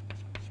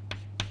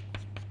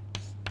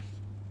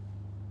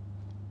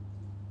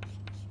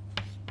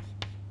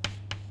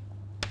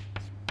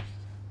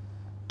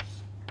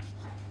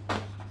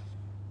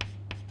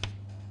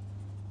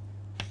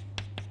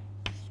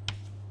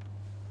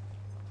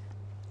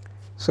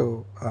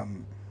 So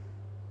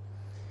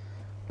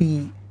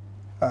P,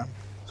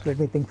 so let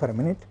me think for a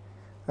minute.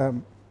 Yeah,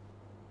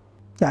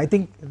 I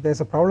think there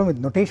is a problem with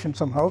notation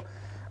somehow.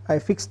 I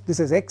fixed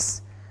this as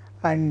x,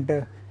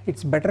 and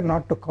it's better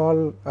not to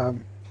call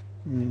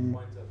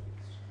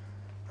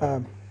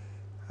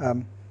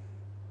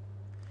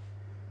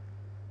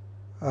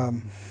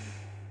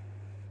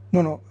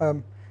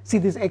see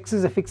this x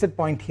is a fixed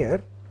point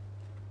here,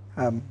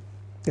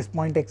 this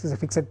point x is a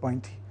fixed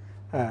point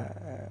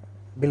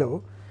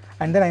below,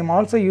 and then I am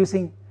also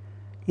using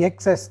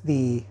x as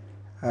the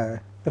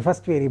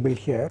first variable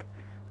here,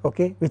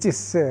 okay, which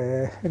is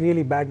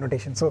really bad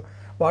notation. So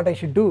what I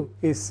should do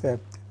is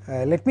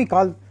let me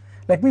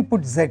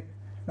put z,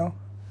 no,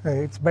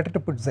 it's better to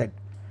put z.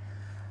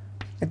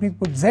 Let me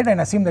put z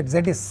and assume that z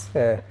is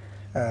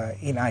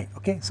in I,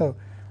 okay. So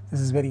this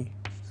is very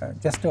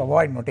just to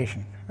avoid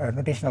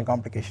notational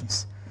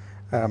complications.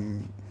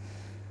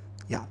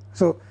 Yeah,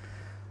 so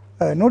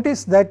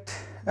notice that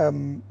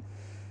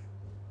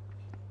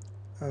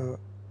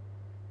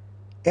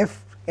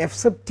f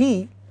sub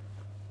t,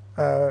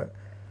 I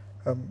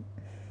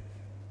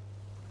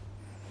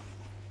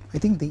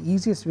think the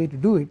easiest way to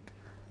do it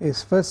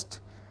is first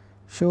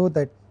show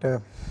that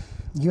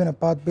given a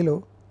path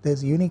below there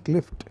is a unique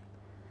lift.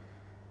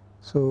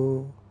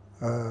 So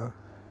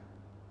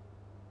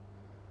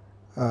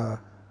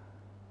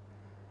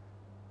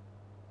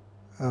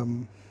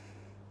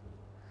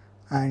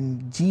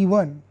and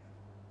G1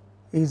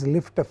 is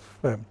lift of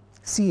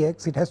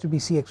Cx, it has to be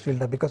Cx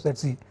tilde because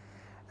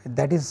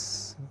that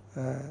is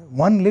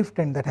one lift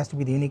and that has to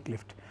be the unique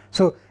lift.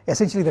 So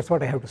essentially that is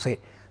what I have to say.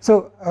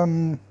 So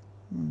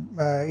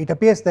it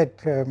appears that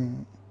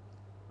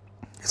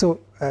so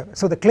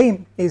the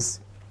claim is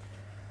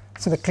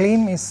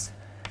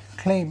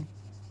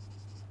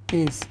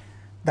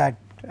that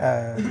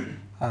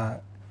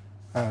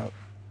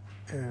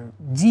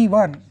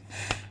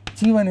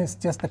G1 is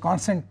just the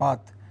constant path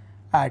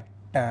at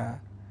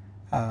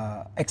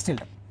x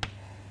tilde.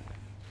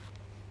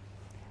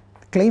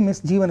 The claim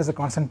is G1 is a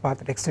constant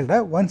path at x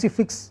tilde. Once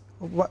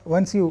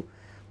you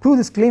prove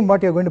this claim,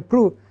 what you are going to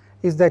prove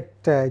is that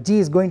G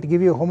is going to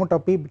give you a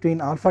homotopy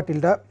between alpha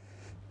tilde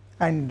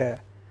and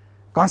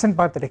constant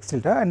path at x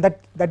tilde, and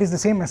that is the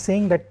same as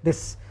saying that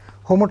this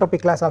homotopy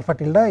class alpha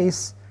tilde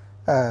is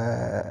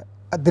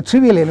the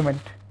trivial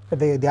element,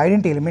 the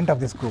identity element of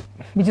this group,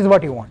 which is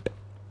what you want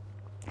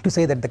to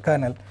say that the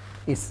kernel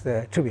is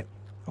trivial,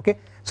 okay.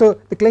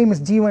 So the claim is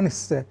G1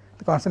 is the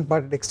constant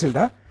part at x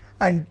tilde,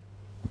 and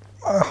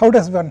how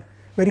does one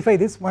verify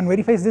this? One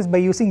verifies this by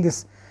using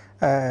this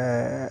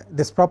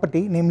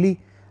property, namely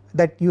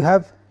that you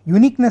have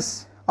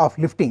uniqueness of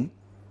lifting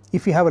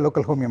if you have a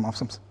local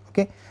homeomorphisms,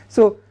 okay.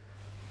 So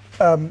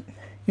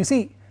you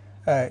see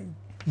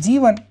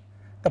G1,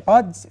 the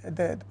path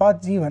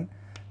G1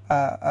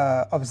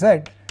 of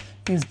z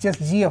is just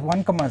g of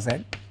 1 comma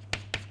z,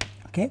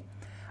 okay,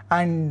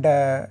 and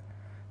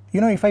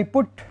if I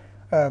put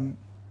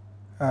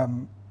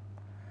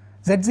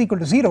z is equal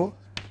to 0,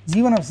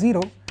 G1 of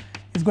 0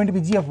 is going to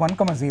be g of 1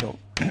 comma 0,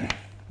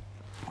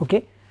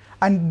 okay,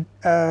 and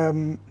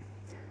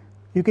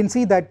you can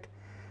see that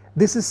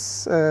this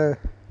is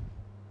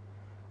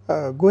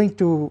going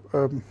to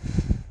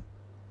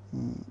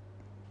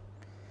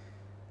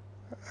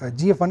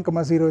g of 1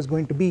 comma 0 is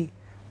going to be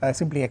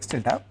simply x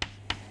tilde,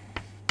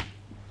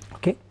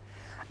 okay,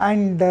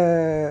 and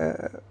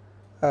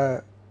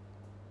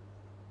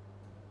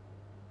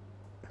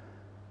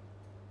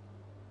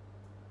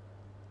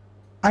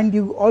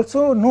you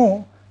also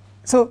know,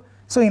 so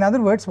in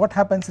other words what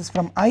happens is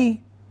from I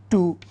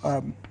to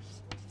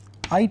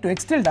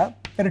x tilde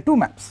there are two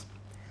maps.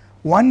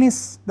 One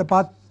is the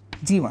path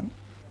G1,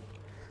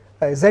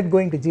 z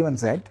going to G1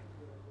 z,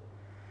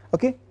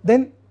 okay,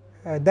 then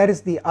there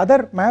is the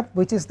other map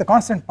which is the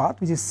constant path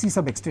which is C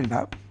sub x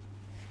tilde,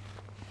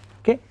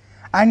 okay,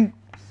 and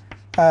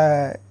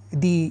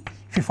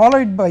if you follow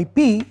it by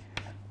P,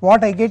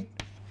 what I get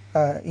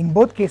in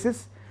both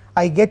cases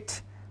I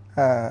get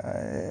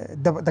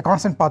the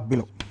constant path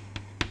below,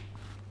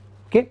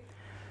 okay.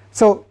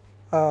 So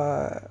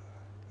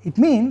it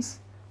means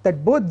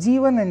that both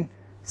G1 and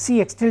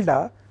Cx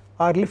tilde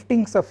are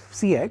liftings of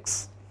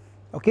Cx,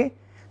 okay.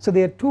 So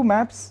there are two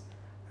maps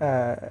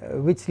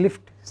which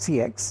lift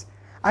Cx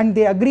and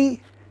they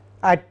agree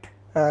at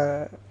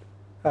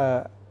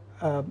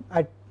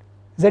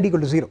z equal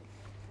to 0,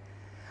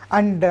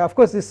 and of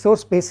course this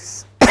source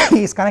space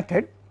is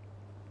connected.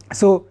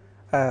 So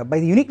by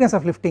the uniqueness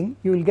of lifting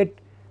you will get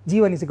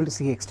G1 is equal to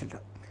Cx tilde,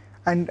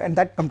 and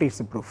that completes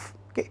the proof,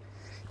 okay.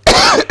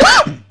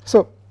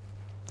 So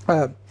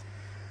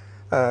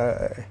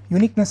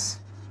uniqueness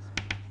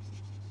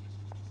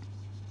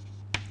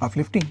of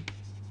lifting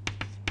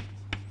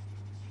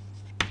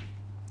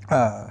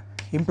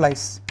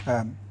implies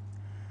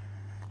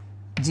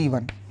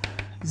G1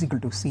 is equal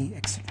to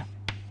Cx tilde,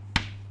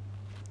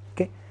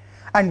 okay,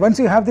 and once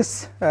you have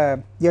this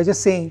you are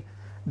just saying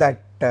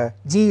that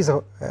G is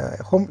of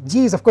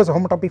course a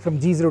homotopy from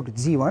G0 to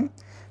G1,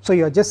 so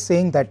you are just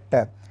saying that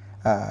the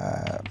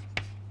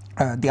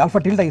alpha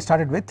tilde you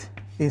started with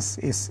is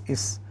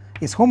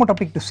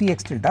homotopic to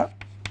Cx tilde,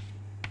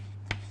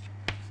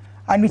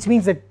 and which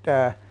means that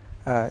the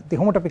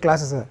homotopy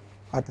classes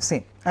are the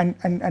same,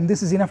 and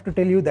this is enough to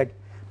tell you that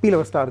P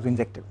lower star is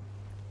injective.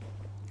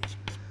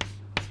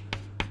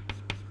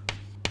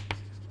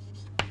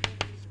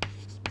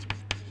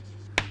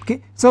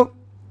 Okay, so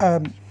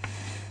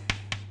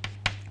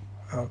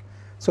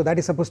So that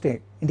is supposed to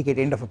indicate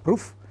end of a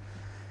proof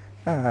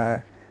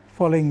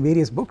following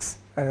various books.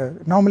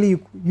 Normally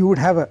you would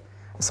have a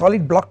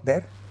solid block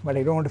there, but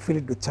I don't want to fill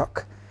it with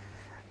chalk.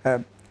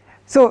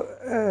 So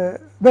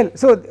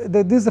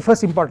this is the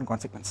first important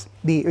consequence.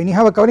 When you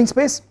have a covering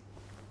space,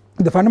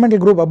 the fundamental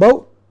group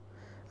above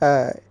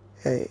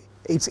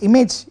its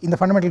image in the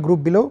fundamental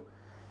group below,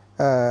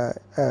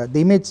 the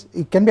image,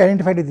 it can be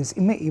identified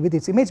with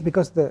its image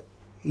because the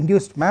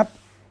induced map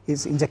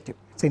is injective.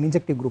 It's an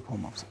injective group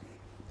homomorphism.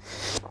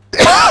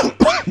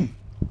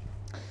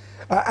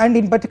 And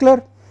in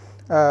particular,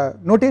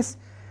 notice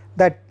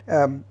that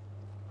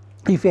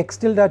if x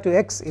tilde to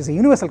x is a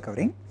universal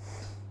covering,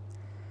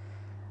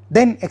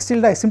 then x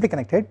tilde is simply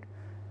connected,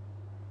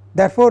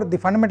 therefore the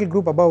fundamental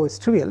group above is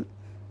trivial,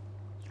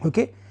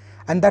 okay,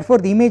 and therefore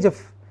the image of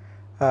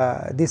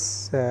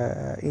this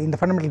in the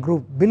fundamental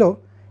group below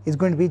is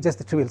going to be just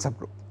the trivial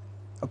subgroup,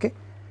 okay.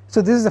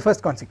 So this is the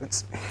first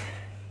consequence.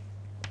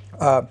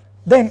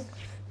 Then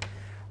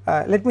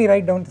let me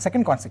write down the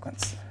second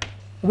consequence,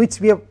 which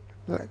we have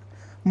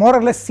more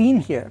or less seen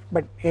here,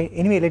 but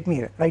anyway let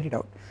me write it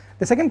out.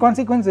 The second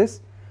consequence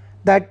is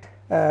that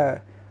a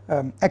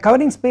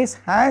covering space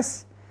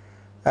has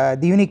the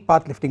unique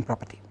path lifting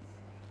property,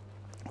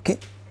 okay.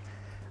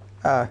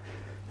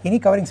 Any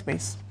covering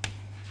space,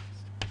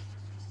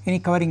 any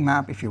covering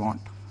map if you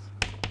want,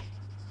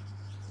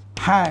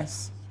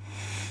 has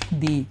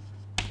the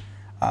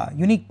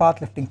unique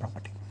path lifting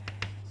property.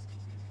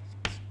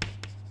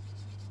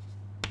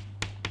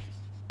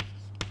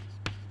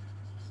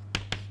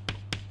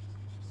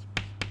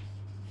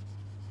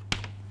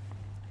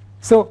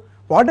 So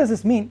what does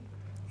this mean?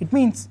 It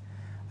means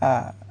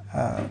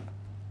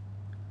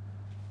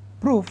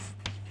proof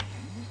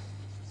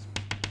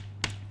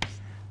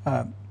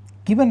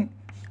given,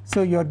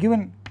 so you are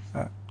given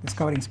this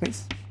covering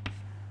space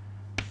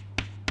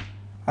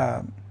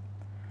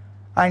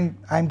and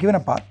I am given a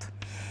path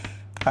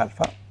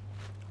alpha,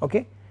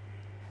 okay,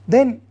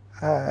 then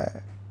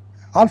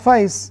alpha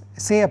is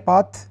say a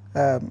path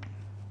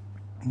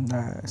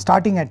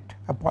starting at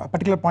a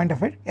particular point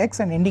of x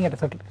and ending at a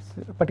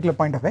particular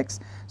point of x.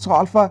 So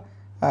alpha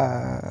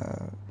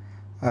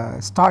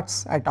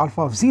starts at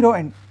alpha of 0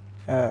 and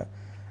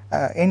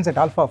ends at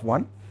alpha of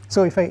 1.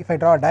 So if I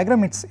draw a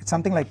diagram, it's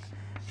something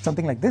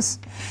like this.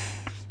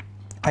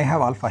 I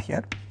have alpha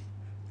here,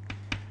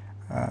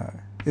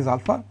 this is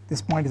alpha,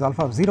 this point is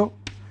alpha of 0,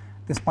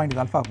 this point is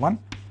alpha of 1,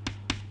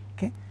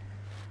 okay,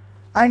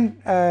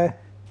 and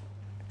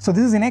so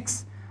this is in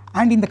x,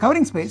 and in the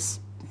covering space,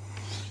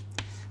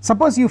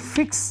 suppose you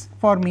fix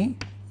for me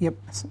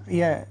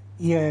a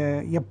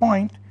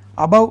point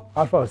above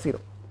alpha of 0,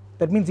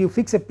 that means you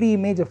fix a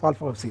pre-image of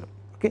alpha of 0,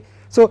 okay.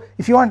 So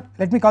if you want,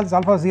 let me call this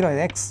alpha of 0 as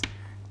x,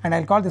 and I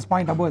will call this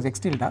point above as x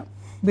tilde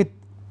with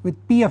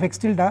p of x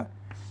tilde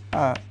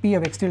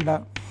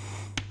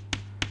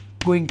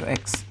going to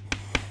x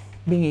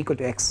being equal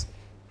to x,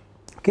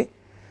 okay.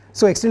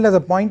 So x tilde is a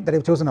point that I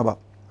have chosen above,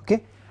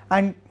 okay,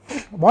 and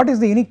what is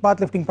the unique path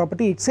lifting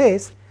property? It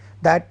says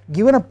that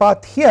given a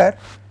path here,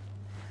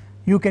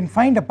 you can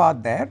find a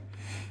path there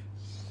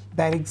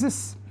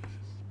exists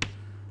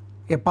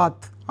a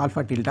path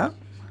alpha tilde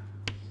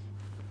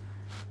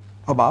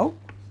above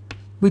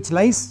which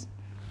lies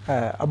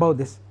above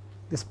this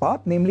path,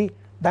 namely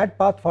that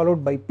path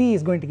followed by p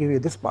is going to give you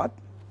this path,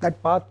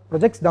 that path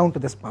projects down to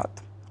this path,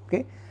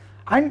 okay,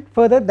 and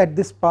further that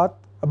this path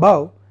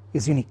above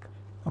is unique,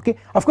 okay.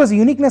 Of course the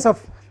uniqueness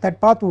of that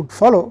path would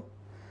follow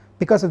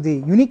because of the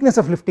uniqueness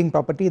of lifting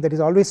property that is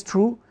always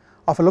true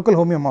of a local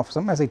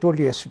homeomorphism, as I told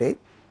you yesterday.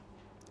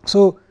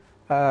 So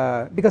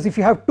because if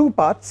you have two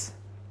paths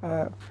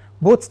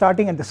both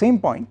starting at the same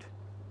point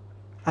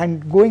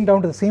and going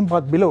down to the same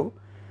path below,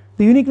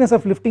 the uniqueness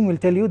of lifting will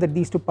tell you that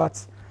these two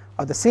paths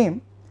are the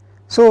same.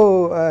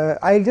 So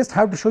I will just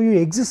have to show you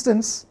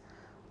existence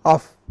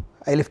of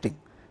a lifting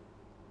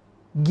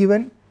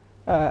given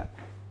an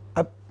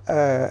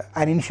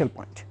initial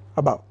point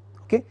above,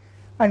 okay.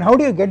 And how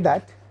do you get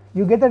that?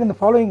 You get that in the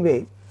following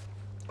way,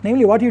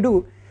 namely what you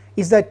do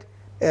is that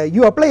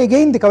you apply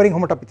again the covering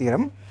homotopy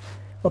theorem,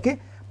 okay,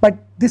 but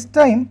this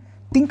time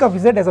think of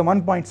z as a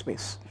one point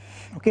space,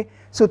 okay.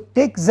 So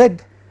take z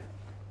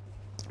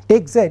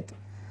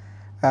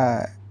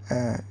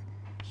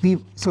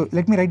so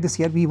let me write this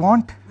here, we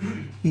want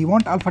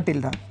alpha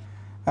tilde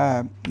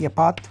a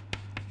path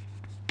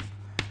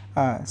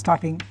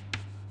starting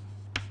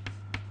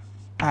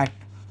at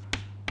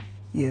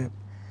a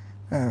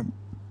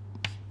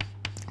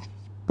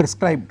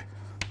prescribed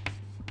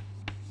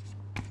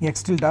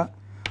x tilde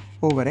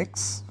over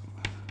x,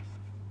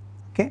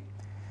 okay,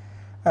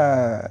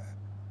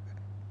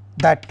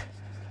 that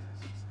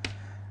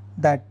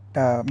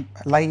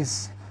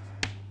lies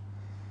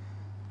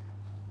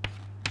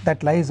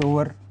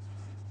over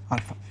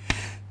alpha.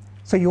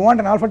 So you want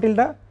an alpha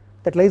tilde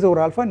that lies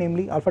over alpha,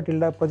 namely alpha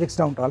tilde projects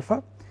down to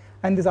alpha,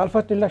 and this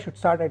alpha tilde should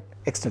start at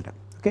x tilde,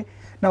 okay.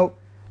 Now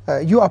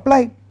you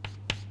apply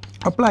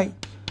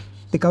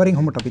the covering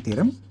homotopy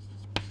theorem,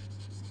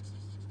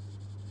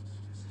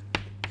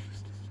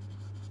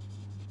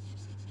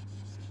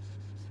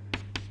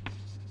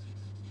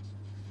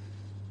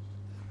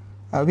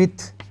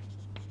 with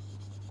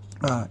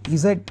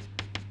Z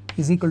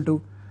is equal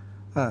to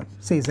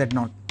say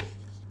Z0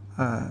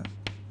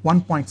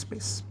 one point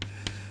space.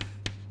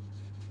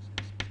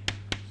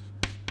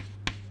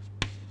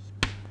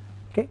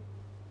 Okay,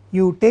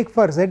 you take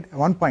for Z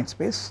one point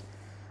space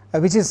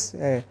which is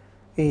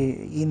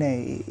in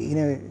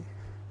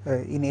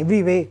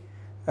every way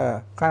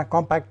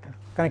compact,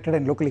 connected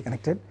and locally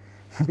connected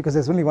because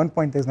there is only one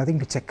point, there is nothing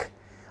to check.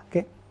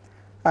 Okay,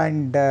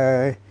 and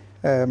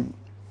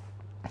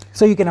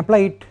so you can apply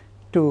it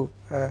to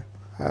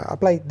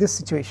apply this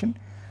situation,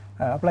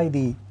 apply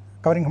the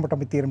covering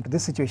homotopy theorem to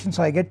this situation.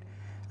 So I get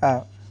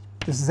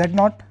this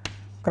Z0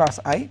 cross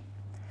I.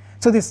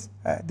 So this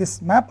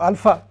map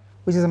alpha,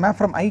 which is a map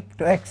from I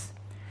to X,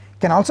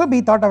 can also be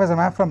thought of as a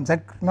map from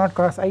Z0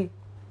 cross I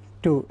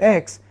to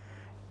X,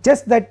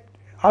 just that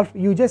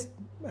you just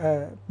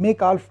make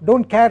alpha,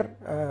 don't care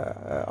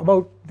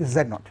about this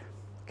Z0.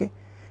 Okay,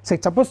 so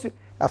it's supposed to,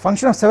 a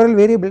function of several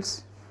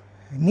variables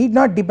need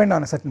not depend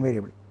on a certain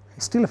variable,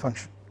 it's still a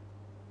function.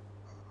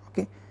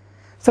 Okay,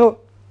 so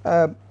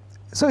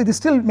so this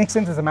still makes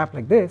sense as a map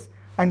like this,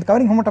 and the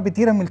covering homotopy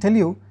theorem will tell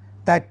you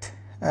that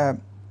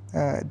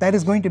there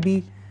is going to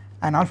be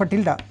an alpha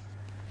tilde,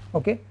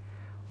 okay,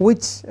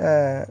 which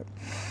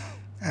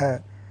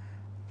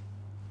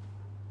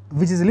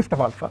is a lift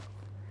of alpha,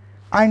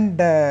 and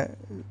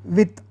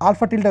with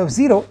alpha tilde of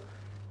 0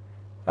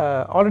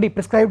 already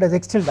prescribed as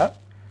x tilde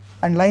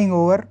and lying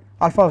over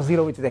alpha of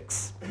 0 which is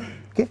x.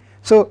 Okay,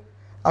 so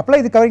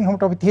apply the covering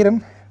homotopy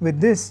theorem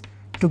with this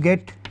to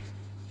get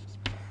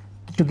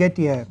a to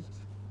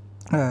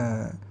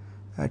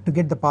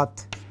get the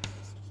path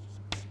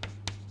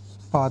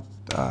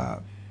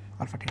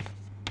alpha tilde.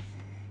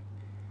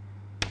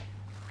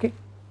 Okay,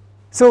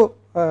 so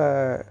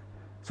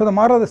so the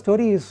moral of the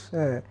story is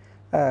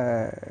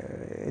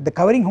the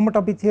covering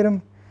homotopy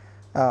theorem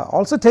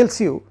also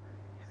tells you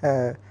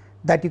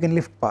that you can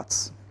lift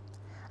paths,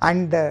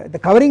 and the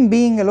covering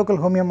being a local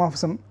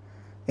homeomorphism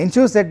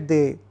ensures that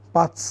the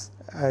paths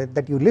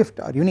that you lift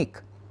are unique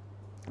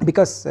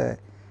because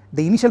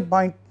the initial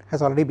point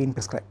has already been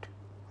prescribed.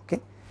 Okay,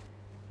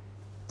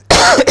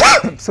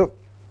 so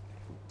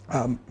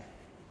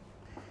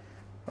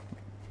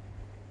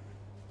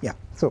yeah,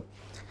 so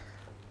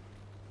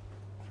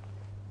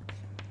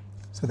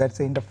that's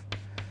the end of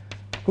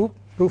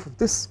proof of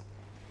this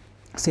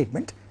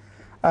statement.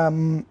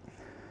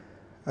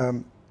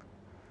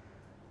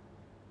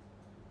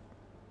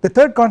 The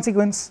third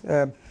consequence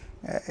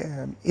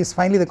is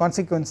finally the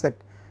consequence that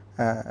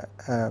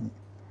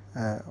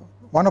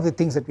one of the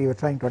things that we were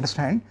trying to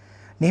understand,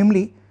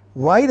 namely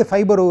why the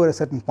fibre over a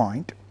certain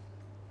point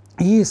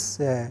is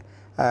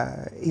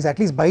at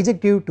least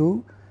bijective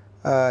to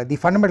the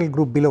fundamental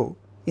group below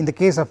in the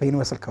case of a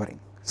universal covering.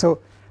 So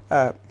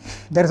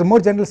there is a more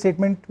general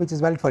statement which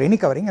is valid for any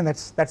covering, and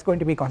that's going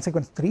to be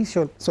consequence 3.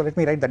 So let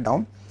me write that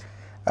down.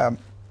 So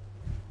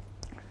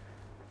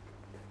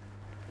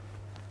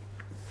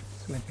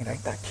let me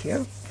write that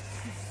here.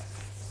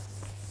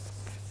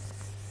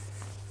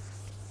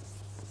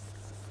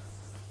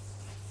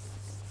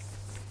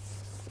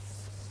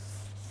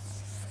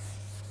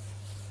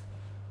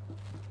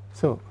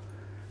 So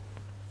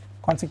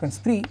consequence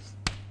 3,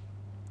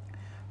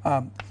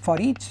 for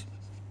each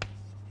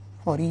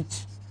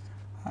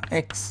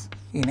x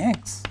in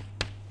X,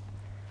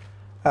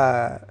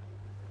 the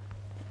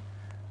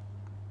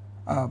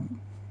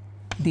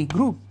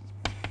group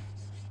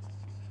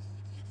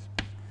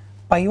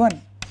pi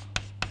 1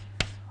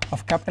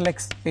 of capital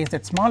X based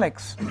at small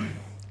x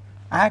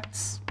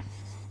acts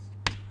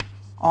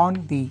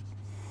on the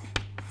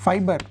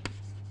fibre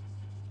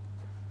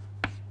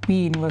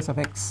P inverse of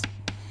X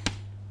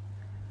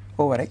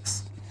over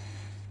X,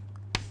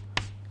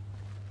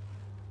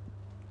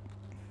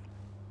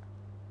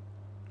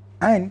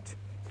 and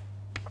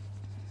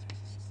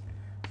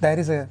there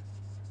is a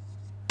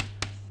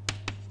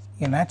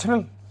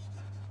natural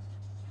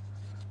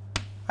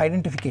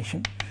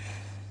identification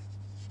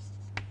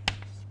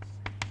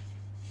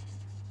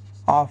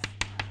of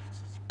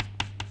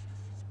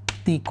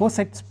the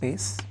coset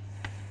space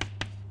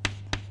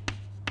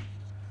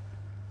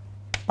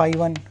pi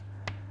 1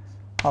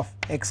 of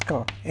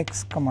capital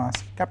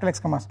X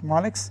comma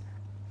small x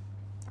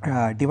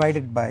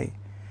divided by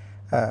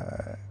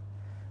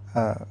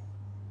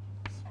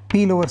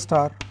P lower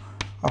star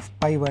of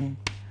pi 1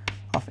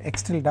 of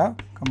x tilde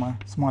comma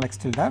small x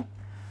tilde,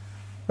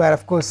 where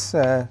of course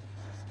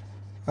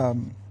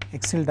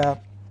x tilde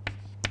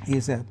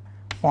is a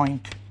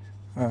point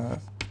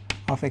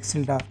of x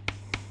tilde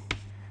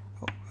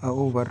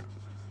over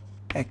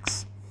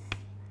x.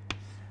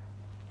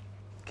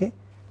 Okay,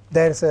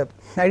 there is a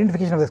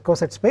identification of this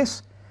coset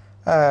space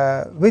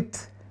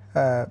with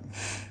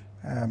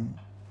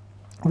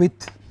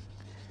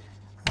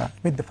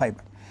the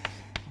fibre.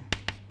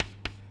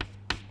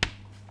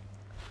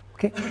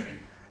 Okay,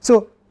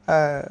 so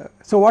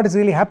what is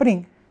really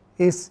happening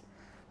is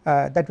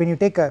that when you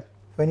take a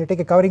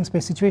covering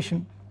space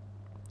situation,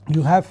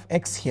 you have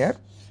x here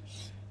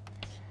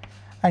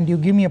and you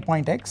give me a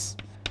point x.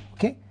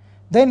 Okay,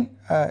 then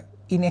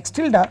in x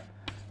tilde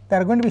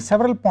there are going to be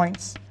several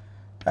points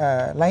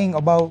lying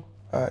above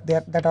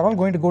that are all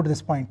going to go to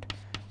this point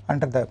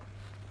under the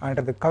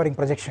covering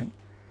projection,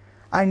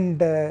 and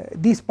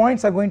these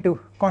points are going to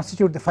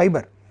constitute the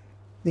fibre,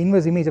 the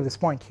inverse image of this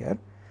point here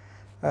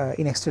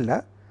in x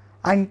tilde.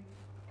 And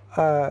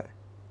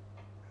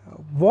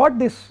what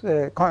this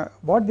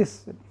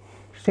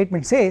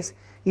statement says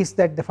is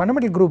that the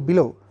fundamental group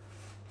below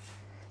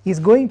is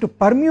going to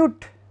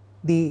permute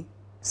the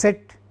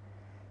set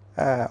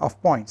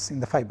of points in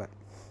the fibre.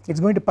 It is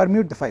going to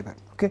permute the fibre.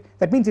 Okay,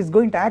 that means it is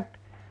going to act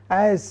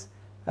as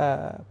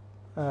a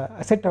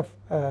set of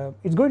it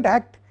is going to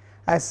act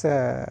as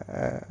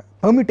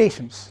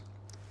permutations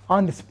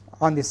on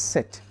this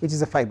set, which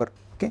is a fibre.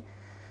 Okay,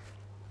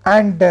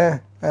 and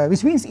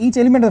which means each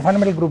element of the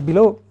fundamental group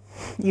below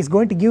is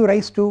going to give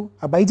rise to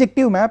a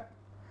bijective map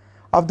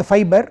of the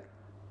fibre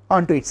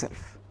onto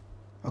itself.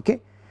 Okay,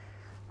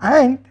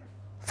 and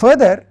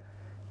further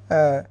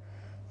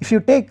if you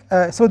take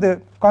so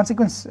the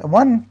consequence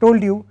 1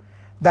 told you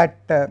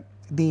that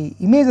the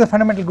image of the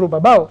fundamental group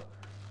above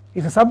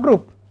is a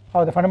subgroup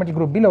of the fundamental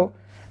group below.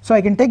 So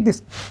I can take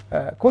this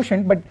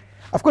quotient, but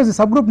of course the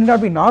subgroup need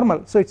not be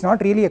normal, so it is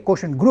not really a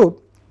quotient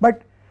group,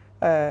 but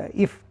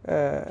if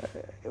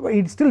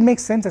it still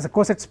makes sense as a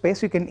coset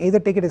space. You can either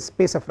take it as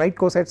space of right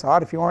cosets,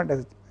 or if you want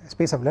as a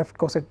space of left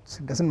cosets,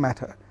 it does not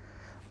matter.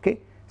 Okay,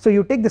 so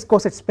you take this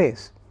coset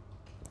space.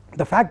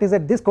 The fact is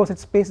that this coset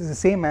space is the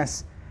same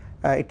as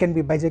it can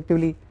be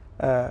bijectively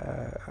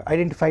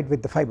identified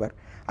with the fibre,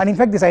 and in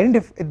fact this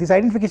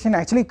identification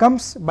actually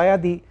comes via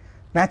the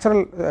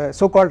natural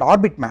so called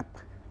orbit map.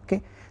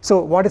 Okay, so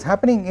what is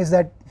happening is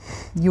that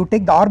you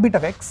take the orbit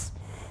of x,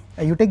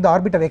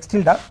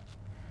 tilde,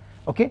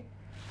 okay,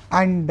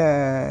 and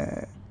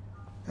the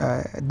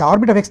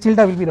orbit of x tilde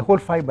will be the whole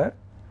fibre,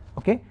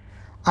 okay,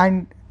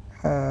 and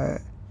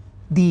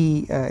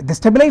the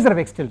stabilizer of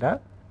x tilde,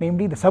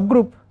 namely the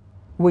subgroup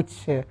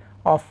which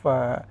of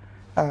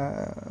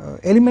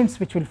elements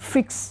which will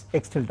fix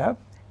x tilde,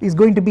 is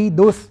going to be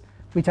those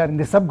which are in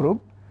the subgroup.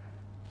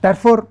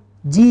 Therefore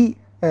G,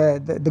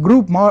 the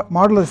group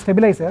model of the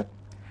stabilizer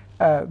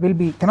will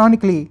be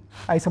canonically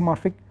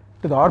isomorphic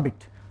to the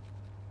orbit.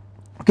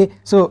 Okay,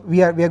 so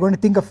we are going to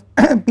think of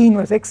P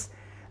inverse x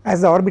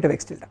as the orbit of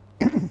x tilde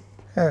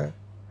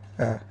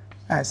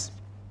as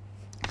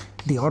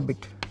the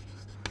orbit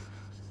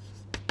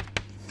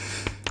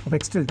of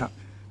x tilde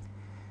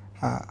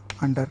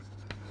under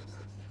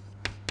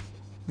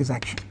this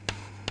action.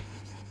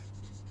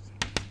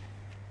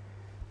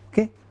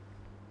 Okay,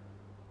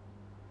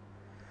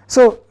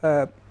 so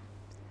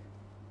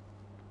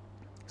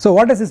so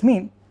what does this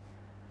mean?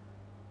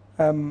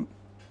 Let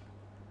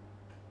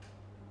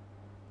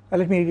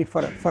me read it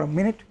for a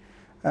minute.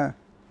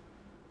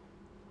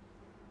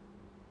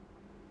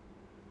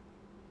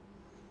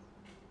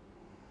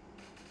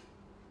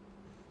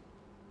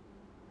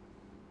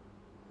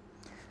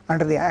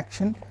 Under the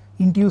action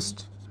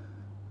induced,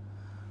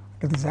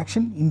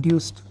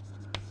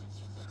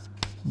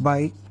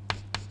 by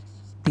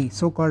the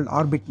so called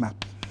orbit map.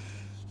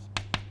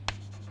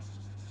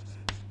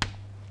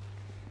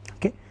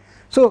 Okay,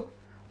 so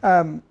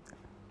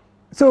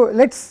so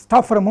let us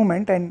stop for a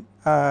moment and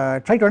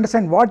try to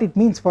understand what it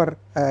means for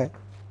the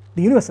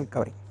universal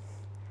covering.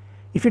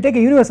 If you take a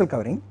universal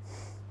covering,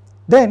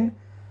 then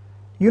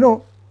you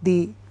know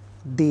the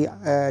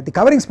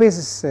covering space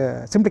is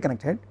simply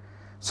connected,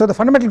 so the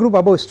fundamental group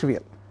above is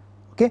trivial.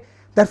 Okay,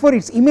 therefore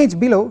its image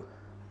below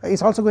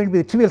is also going to be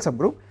the trivial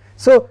subgroup.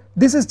 So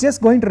this is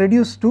just going to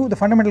reduce to the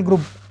fundamental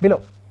group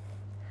below,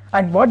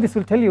 and what this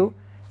will tell you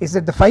is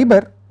that the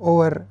fibre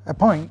over a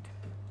point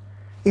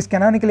is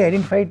canonically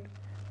identified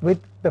with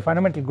the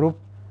fundamental group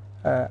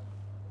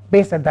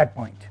based at that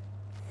point.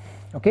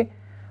 Okay,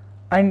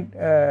 and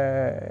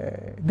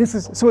this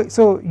is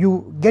so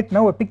you get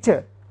now a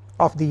picture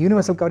of the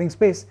universal covering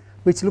space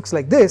which looks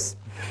like this.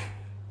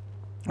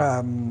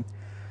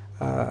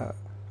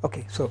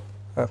 Okay, so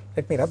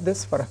let me rub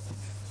this so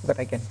that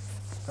I can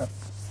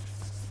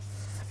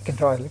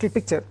draw a little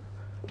picture.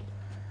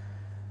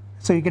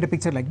 So you get a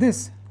picture like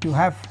this. You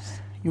have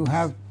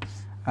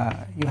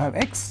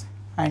x,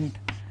 and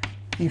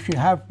if you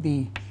have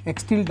the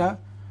x tilde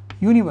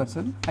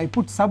universal, I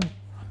put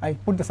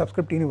the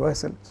subscript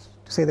universal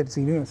to say that it's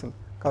a universal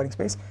covering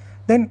space,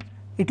 then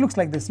it looks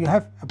like this. You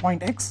have a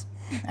point x,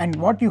 and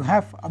what you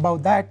have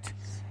above that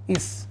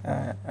is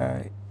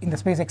in the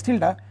space x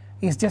tilde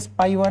is just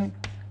pi 1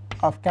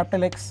 of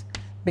capital X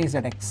based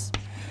at x.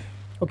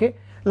 Okay,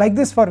 like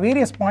this for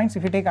various points.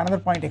 If you take another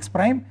point x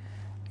prime,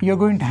 you are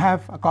going to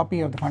have a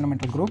copy of the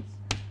fundamental group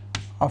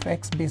of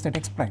x based at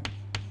x prime.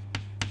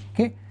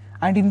 Okay,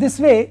 and in this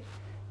way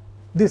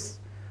this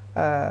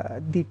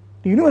the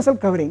universal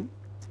covering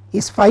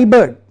is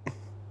fibered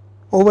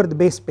over the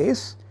base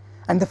space,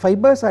 and the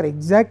fibers are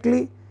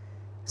exactly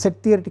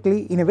set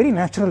theoretically in a very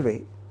natural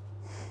way,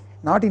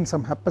 not in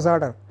some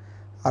haphazard or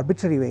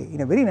arbitrary way,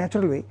 in a very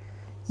natural way.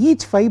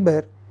 Each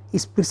fibre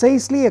is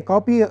precisely a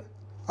copy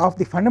of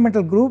the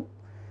fundamental group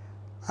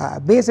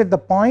based at the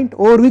point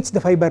over which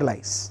the fibre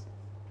lies.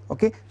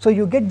 okay. So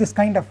you get this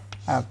kind of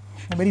a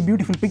very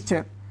beautiful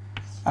picture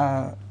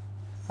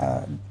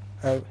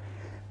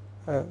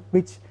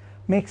which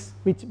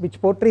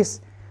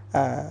portrays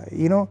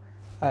you know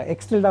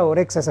x tilde over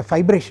x as a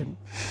fibration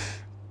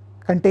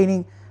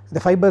containing the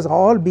fibers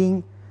all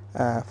being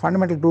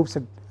fundamental groups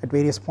at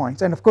various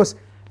points. And of course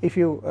if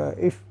you are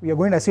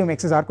going to assume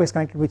x is arcwise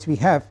connected, which we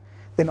have,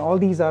 then all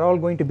these are all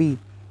going to be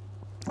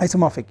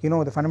isomorphic, you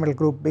know, the fundamental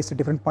group based at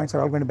different points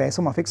are all going to be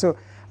isomorphic. So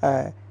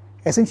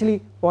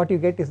essentially what you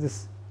get is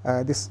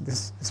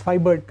this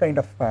fibered kind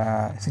of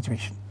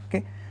situation,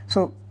 okay.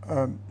 So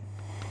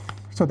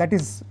so that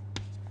is,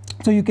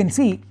 so you can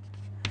see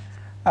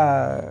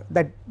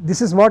that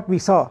this is what we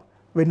saw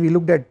when we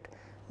looked at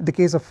the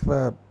case of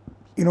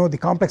you know the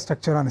complex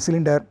structure on a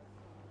cylinder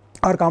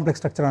or complex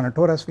structure on a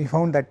torus. We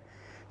found that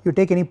you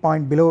take any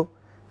point below,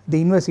 the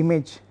inverse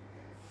image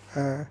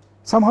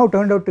somehow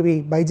turned out to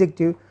be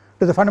bijective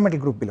to the fundamental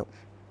group below,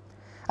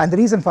 and the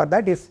reason for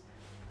that is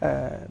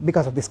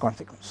because of this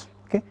consequence,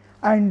 okay.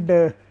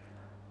 And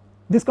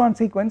this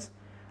consequence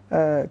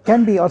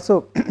can be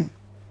also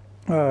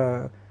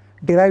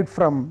derived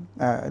from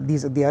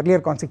the earlier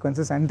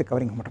consequences and the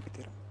covering homotopy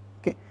theorem,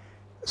 okay.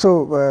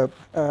 So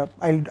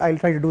I'll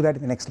try to do that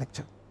in the next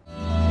lecture.